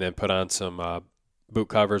 And then put on some boot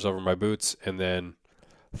covers over my boots, and then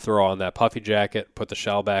throw on that puffy jacket, put the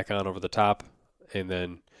shell back on over the top, and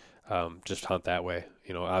then just hunt that way.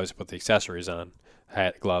 Obviously put the accessories on,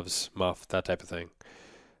 hat, gloves, muff, that type of thing.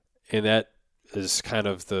 And that is kind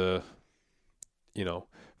of the,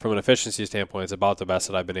 from an efficiency standpoint, it's about the best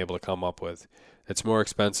that I've been able to come up with. It's more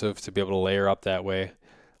expensive to be able to layer up that way.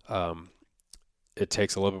 It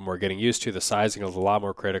takes a little bit more getting used to. The sizing is a lot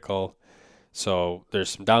more critical. So there's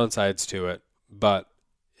some downsides to it. But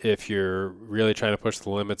if you're really trying to push the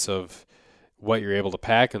limits of what you're able to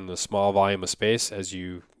pack in the small volume of space as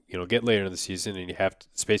you get later in the season, and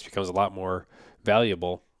space becomes a lot more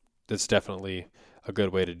valuable, that's definitely a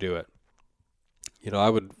good way to do it. I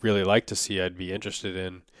would really like to see, I'd be interested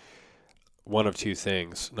in one of two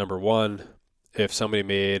things. Number one, if somebody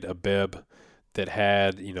made a bib that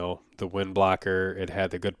had, the wind blocker, it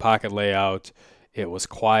had the good pocket layout, it was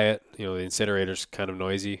quiet, the incinerator's kind of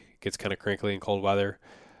noisy, it gets kind of crinkly in cold weather.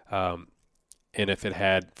 And if it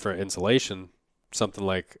had, for insulation, something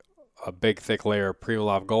like a big thick layer of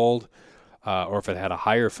Primaloft Gold, or if it had a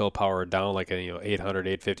higher fill power down, like a 800,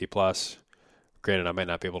 850 plus. Granted, I might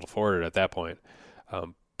not be able to afford it at that point,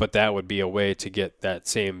 but that would be a way to get that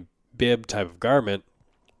same bib type of garment,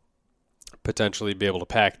 potentially be able to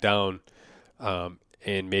pack down,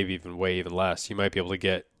 and maybe even weigh even less. You might be able to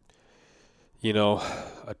get, a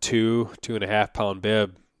 2.5 pound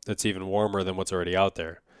bib that's even warmer than what's already out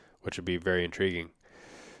there, which would be very intriguing.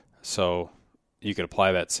 So you could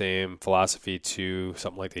apply that same philosophy to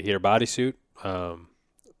something like the heater bodysuit,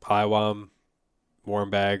 IWAM, warm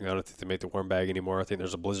bag. I don't think they make the warm bag anymore. I think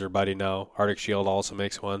there's a Blizzard Buddy now. Arctic Shield also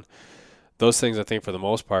makes one. Those things, I think, for the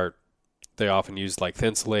most part, they often use like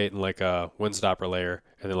Thinsulate and like a windstopper layer,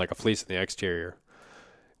 and then like a fleece in the exterior.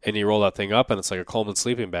 And you roll that thing up, and it's like a Coleman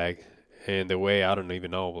sleeping bag. And they weigh, I don't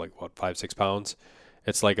even know, like 5-6 pounds.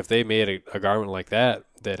 It's like if they made a garment like that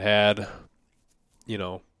had,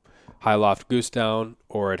 high loft goose down,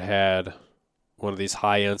 or it had one of these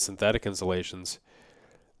high-end synthetic insulations,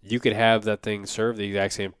 you could have that thing serve the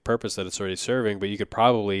exact same purpose that it's already serving, but you could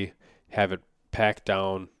probably have it packed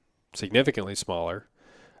down significantly smaller,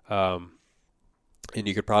 and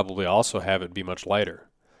you could probably also have it be much lighter.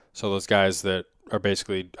 So those guys that are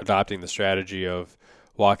basically adopting the strategy of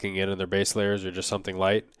walking in and their base layers are just something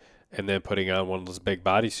light, and then putting on one of those big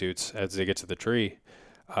bodysuits as they get to the tree,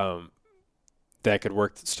 that could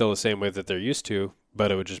work still the same way that they're used to,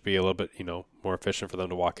 but it would just be a little bit, more efficient for them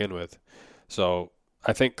to walk in with. So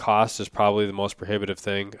I think cost is probably the most prohibitive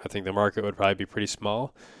thing. I think the market would probably be pretty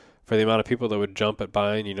small for the amount of people that would jump at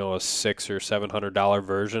buying, a $600 or $700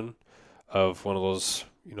 version of one of those,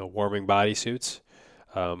 warming bodysuits.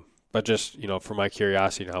 But just, for my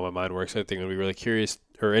curiosity and how my mind works, I think it would be really curious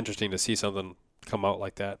or interesting to see something come out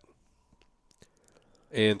like that.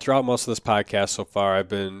 And throughout most of this podcast so far, I've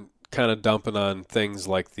been kind of dumping on things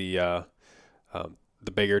like the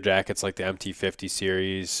bigger jackets, like the MT50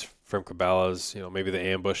 series from Cabela's. Maybe the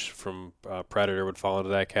Ambush from Predator would fall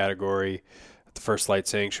into that category. The First Light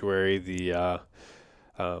Sanctuary, the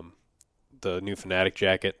new Fanatic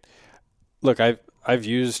jacket. Look, I've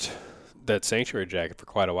used that Sanctuary jacket for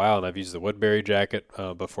quite a while, and I've used the Woodbury jacket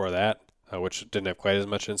before that, which didn't have quite as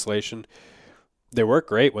much insulation. They work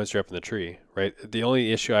great once you're up in the tree, right? The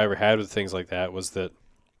only issue I ever had with things like that was that,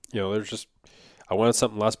 there's just, I wanted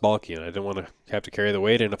something less bulky, and I didn't want to have to carry the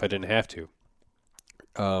weight in if I didn't have to.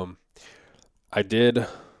 I did,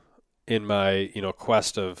 in my,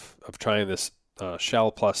 quest of trying this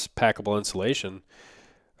shell plus packable insulation,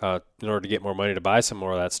 in order to get more money to buy some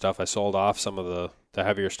more of that stuff, I sold off some of the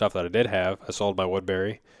heavier stuff that I did have. I sold my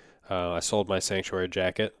Woodbury. I sold my Sanctuary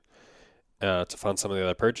jacket to fund some of the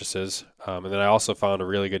other purchases. And then I also found a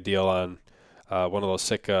really good deal on one of those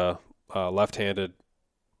Sitka left-handed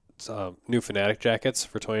new Fanatic jackets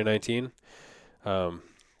for 2019,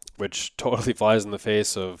 which totally flies in the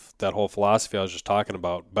face of that whole philosophy I was just talking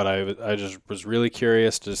about. But I just was really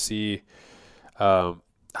curious to see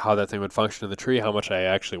how that thing would function in the tree, how much I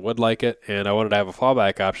actually would like it, and I wanted to have a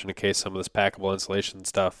fallback option in case some of this packable insulation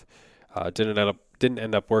stuff didn't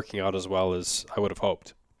end up working out as well as I would have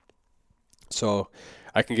hoped. So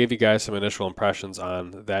I can give you guys some initial impressions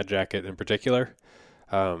on that jacket in particular.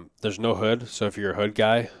 There's no hood, so if you're a hood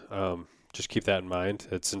guy, just keep that in mind.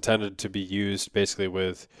 It's intended to be used basically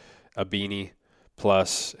with a beanie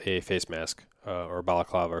plus a face mask or a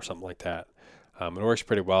balaclava or something like that. It works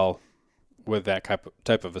pretty well with that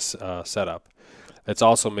type of a setup. It's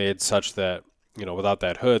also made such that, without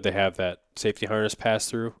that hood, they have that safety harness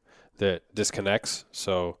pass-through that disconnects,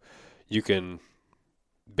 so you can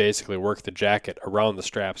basically work the jacket around the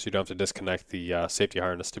straps. You don't have to disconnect the safety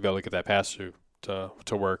harness to be able to get that pass-through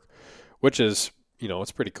to work, which is,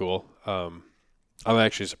 it's pretty cool. I'm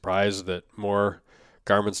actually surprised that more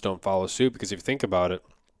garments don't follow suit, because if you think about it,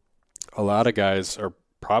 a lot of guys are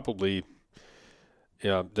probably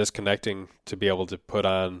disconnecting to be able to put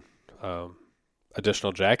on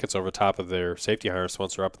additional jackets over top of their safety harness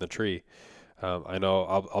once they're up in the tree. I know,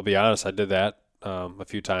 I'll be honest, I did that a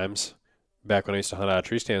few times back when I used to hunt out of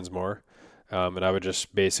tree stands more, and I would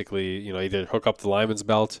just basically, either hook up the lineman's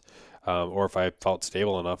belt, or if I felt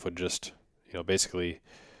stable enough, would just, basically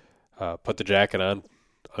put the jacket on,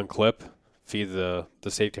 unclip, feed the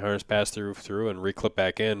safety harness pass through, and reclip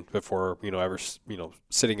back in before, ever,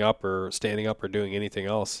 sitting up or standing up or doing anything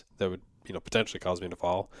else that would, potentially cause me to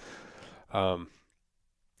fall.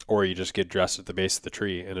 Or you just get dressed at the base of the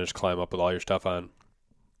tree and just climb up with all your stuff on,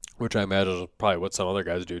 which I imagine is probably what some other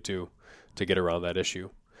guys do too, to get around that issue.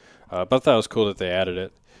 But I thought it was cool that they added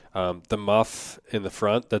it. The muff in the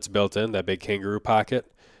front that's built in, that big kangaroo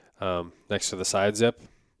pocket next to the side zip,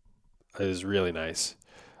 is really nice.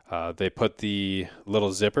 They put the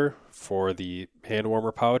little zipper for the hand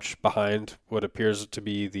warmer pouch behind what appears to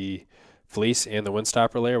be the fleece and the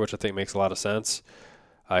windstopper layer, which I think makes a lot of sense.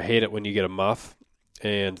 I hate it when you get a muff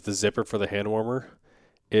and the zipper for the hand warmer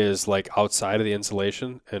is like outside of the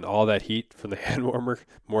insulation, and all that heat from the hand warmer,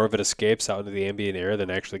 more of it escapes out into the ambient air than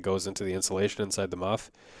actually goes into the insulation inside the muff.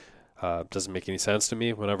 Doesn't make any sense to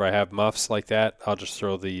me. Whenever I have muffs like that, I'll just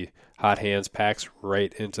throw the hot hands packs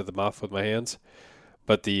right into the muff with my hands.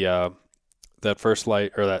 But the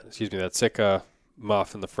that Sitka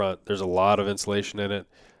muff in the front, there's a lot of insulation in it.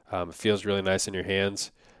 It feels really nice in your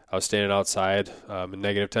hands. I was standing outside in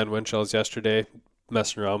 -10 wind chills yesterday,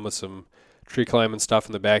 messing around with some tree climbing stuff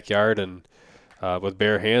in the backyard, and with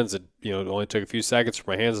bare hands, it only took a few seconds for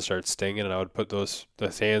my hands to start stinging, and I would put those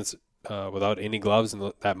hands without any gloves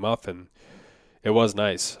in that muff, and it was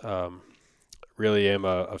nice. Really am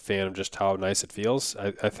a fan of just how nice it feels.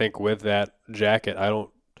 I think with that jacket, I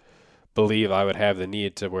don't believe I would have the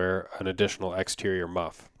need to wear an additional exterior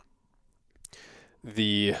muff.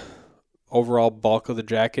 The overall bulk of the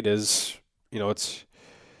jacket is, it's,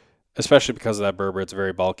 especially because of that Berber, it's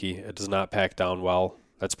very bulky. It does not pack down well.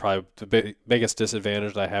 That's probably the biggest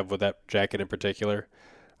disadvantage that I have with that jacket in particular.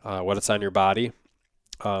 When it's on your body,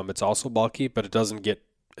 it's also bulky, but it doesn't get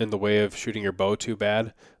in the way of shooting your bow too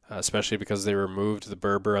bad, especially because they removed the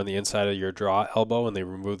Berber on the inside of your draw elbow, and they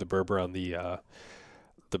removed the Berber on the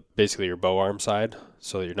basically your bow arm side,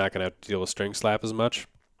 so that you're not going to have to deal with string slap as much.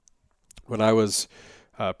 When I was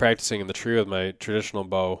practicing in the tree with my traditional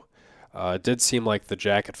bow, it did seem like the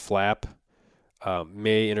jacket flap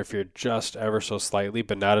may interfere just ever so slightly,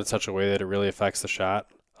 but not in such a way that it really affects the shot.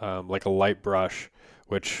 Like a light brush,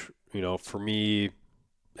 which, for me,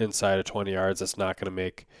 inside of 20 yards, that's not going to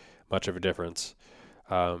make much of a difference.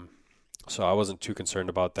 So I wasn't too concerned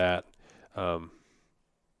about that.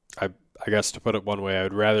 I guess to put it one way, I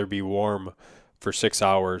would rather be warm for 6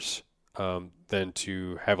 hours than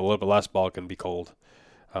to have a little bit less bulk and be cold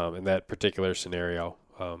in that particular scenario.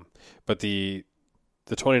 But the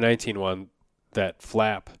 2019 one, that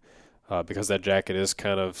flap, because that jacket is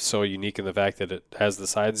kind of so unique in the fact that it has the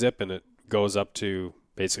side zip and it goes up to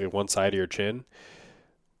basically one side of your chin.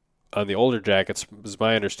 On the older jackets, it was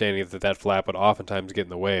my understanding that flap would oftentimes get in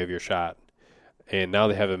the way of your shot. And now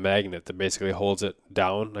they have a magnet that basically holds it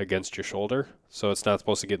down against your shoulder, so it's not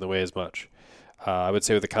supposed to get in the way as much. I would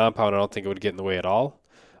say with the compound, I don't think it would get in the way at all.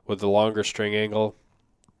 With the longer string angle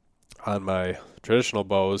on my traditional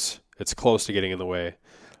bows, it's close to getting in the way.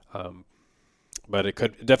 But it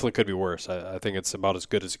definitely could be worse. I think it's about as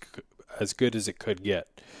good as it could get.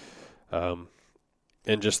 And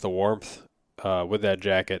just the warmth with that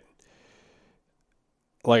jacket.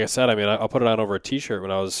 Like I said, I'll put it on over a t-shirt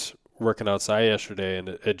when I was working outside yesterday, and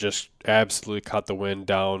it just absolutely cut the wind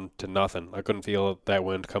down to nothing. I couldn't feel that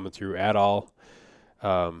wind coming through at all.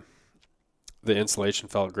 The insulation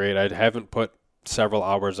felt great. I haven't put several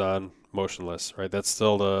hours on motionless, right? That's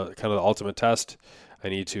still the kind of the ultimate test. I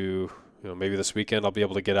need to, maybe this weekend I'll be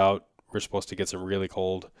able to get out. We're supposed to get some really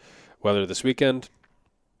cold weather this weekend,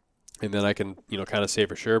 and then I can, kind of say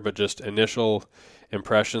for sure, but just initial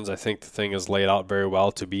impressions, I think the thing is laid out very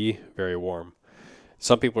well to be very warm.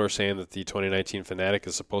 Some people are saying that the 2019 Fanatic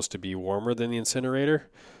is supposed to be warmer than the Incinerator.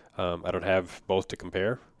 I don't have both to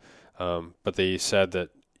compare, but they said that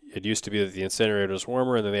it used to be that the Incinerator was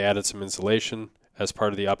warmer, and then they added some insulation as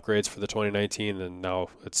part of the upgrades for the 2019, and now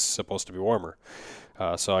it's supposed to be warmer.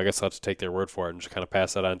 So I guess I'll have to take their word for it and just kind of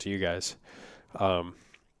pass that on to you guys.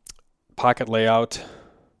 Pocket layout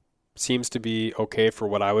seems to be okay for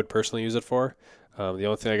what I would personally use it for. The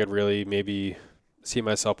only thing I could really maybe see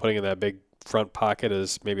myself putting in that big front pocket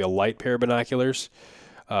is maybe a light pair of binoculars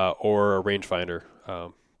or a rangefinder.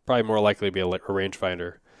 Probably more likely to be a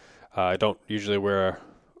rangefinder. I don't usually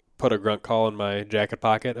put a grunt call in my jacket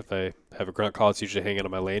pocket. If I have a grunt call, it's usually hanging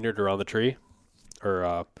on my lanyard around the tree, or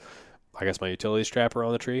I guess my utility strap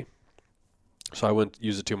around the tree. So I wouldn't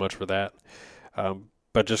use it too much for that.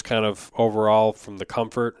 But just kind of overall, from the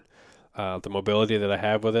comfort, the mobility that I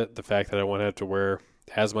have with it, the fact that I won't have to wear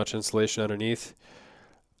as much insulation underneath,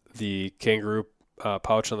 the kangaroo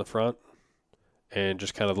pouch on the front, and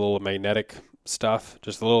just kind of the little magnetic stuff,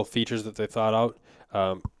 just the little features that they thought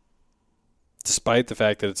out. Despite the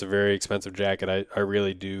fact that it's a very expensive jacket, I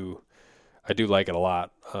really do like it a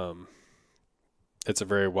lot. It's a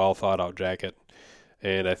very well thought out jacket,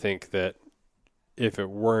 and I think that if it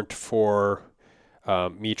weren't for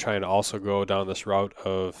me trying to also go down this route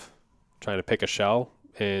of trying to pick a shell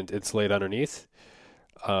and insulate underneath,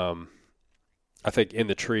 I think in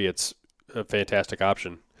the tree it's a fantastic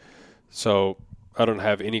option. So I don't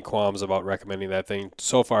have any qualms about recommending that thing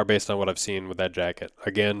so far based on what I've seen with that jacket.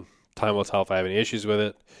 Again, time will tell if I have any issues with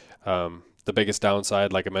it. The biggest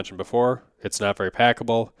downside, like I mentioned before, it's not very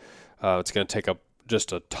packable. It's going to take up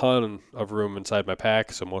just a ton of room inside my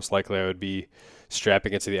pack, so most likely I would be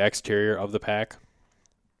strapping it to the exterior of the pack.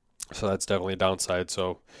 So that's definitely a downside.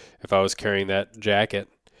 So if I was carrying that jacket,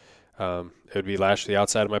 it would be lashed to the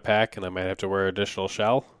outside of my pack, and I might have to wear additional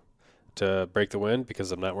shell to break the wind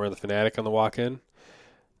because I'm not wearing the Fanatic on the walk-in.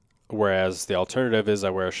 Whereas the alternative is I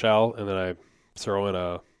wear a shell, and then I throw in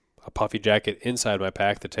a puffy jacket inside my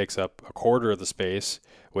pack that takes up a quarter of the space,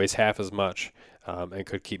 weighs half as much, and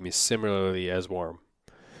could keep me similarly as warm.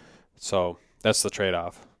 So that's the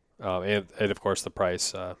trade-off. And of course the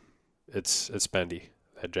price, it's spendy,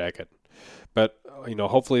 that jacket. But,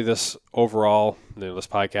 hopefully this overall, this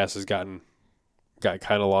podcast has got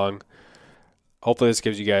kind of long. Hopefully this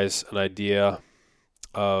gives you guys an idea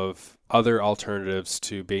of other alternatives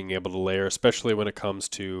to being able to layer, especially when it comes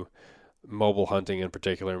to mobile hunting in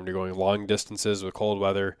particular, when you're going long distances with cold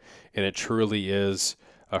weather, and it truly is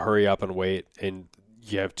a hurry up and wait, and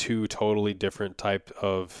you have two totally different type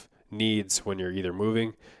of needs when you're either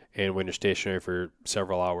moving and when you're stationary for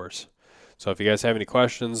several hours. So if you guys have any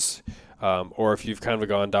questions, or if you've kind of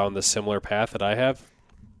gone down the similar path that I have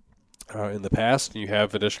in the past, and you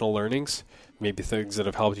have additional learnings, maybe things that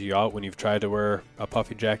have helped you out when you've tried to wear a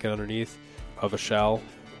puffy jacket underneath of a shell,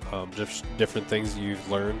 just different things you've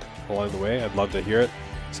learned along the way, I'd love to hear it.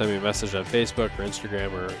 Send me a message on Facebook or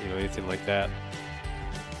Instagram or anything like that.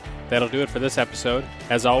 That'll do it for this episode.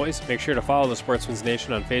 As always, make sure to follow the Sportsman's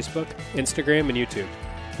Nation on Facebook, Instagram, and YouTube.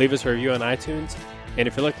 Leave us a review on iTunes, and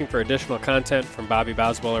if you're looking for additional content from Bobby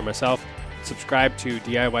Boswell or myself, subscribe to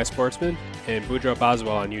DIY Sportsman and Boudreaux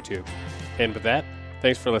Boswell on YouTube. And with that,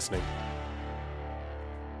 thanks for listening.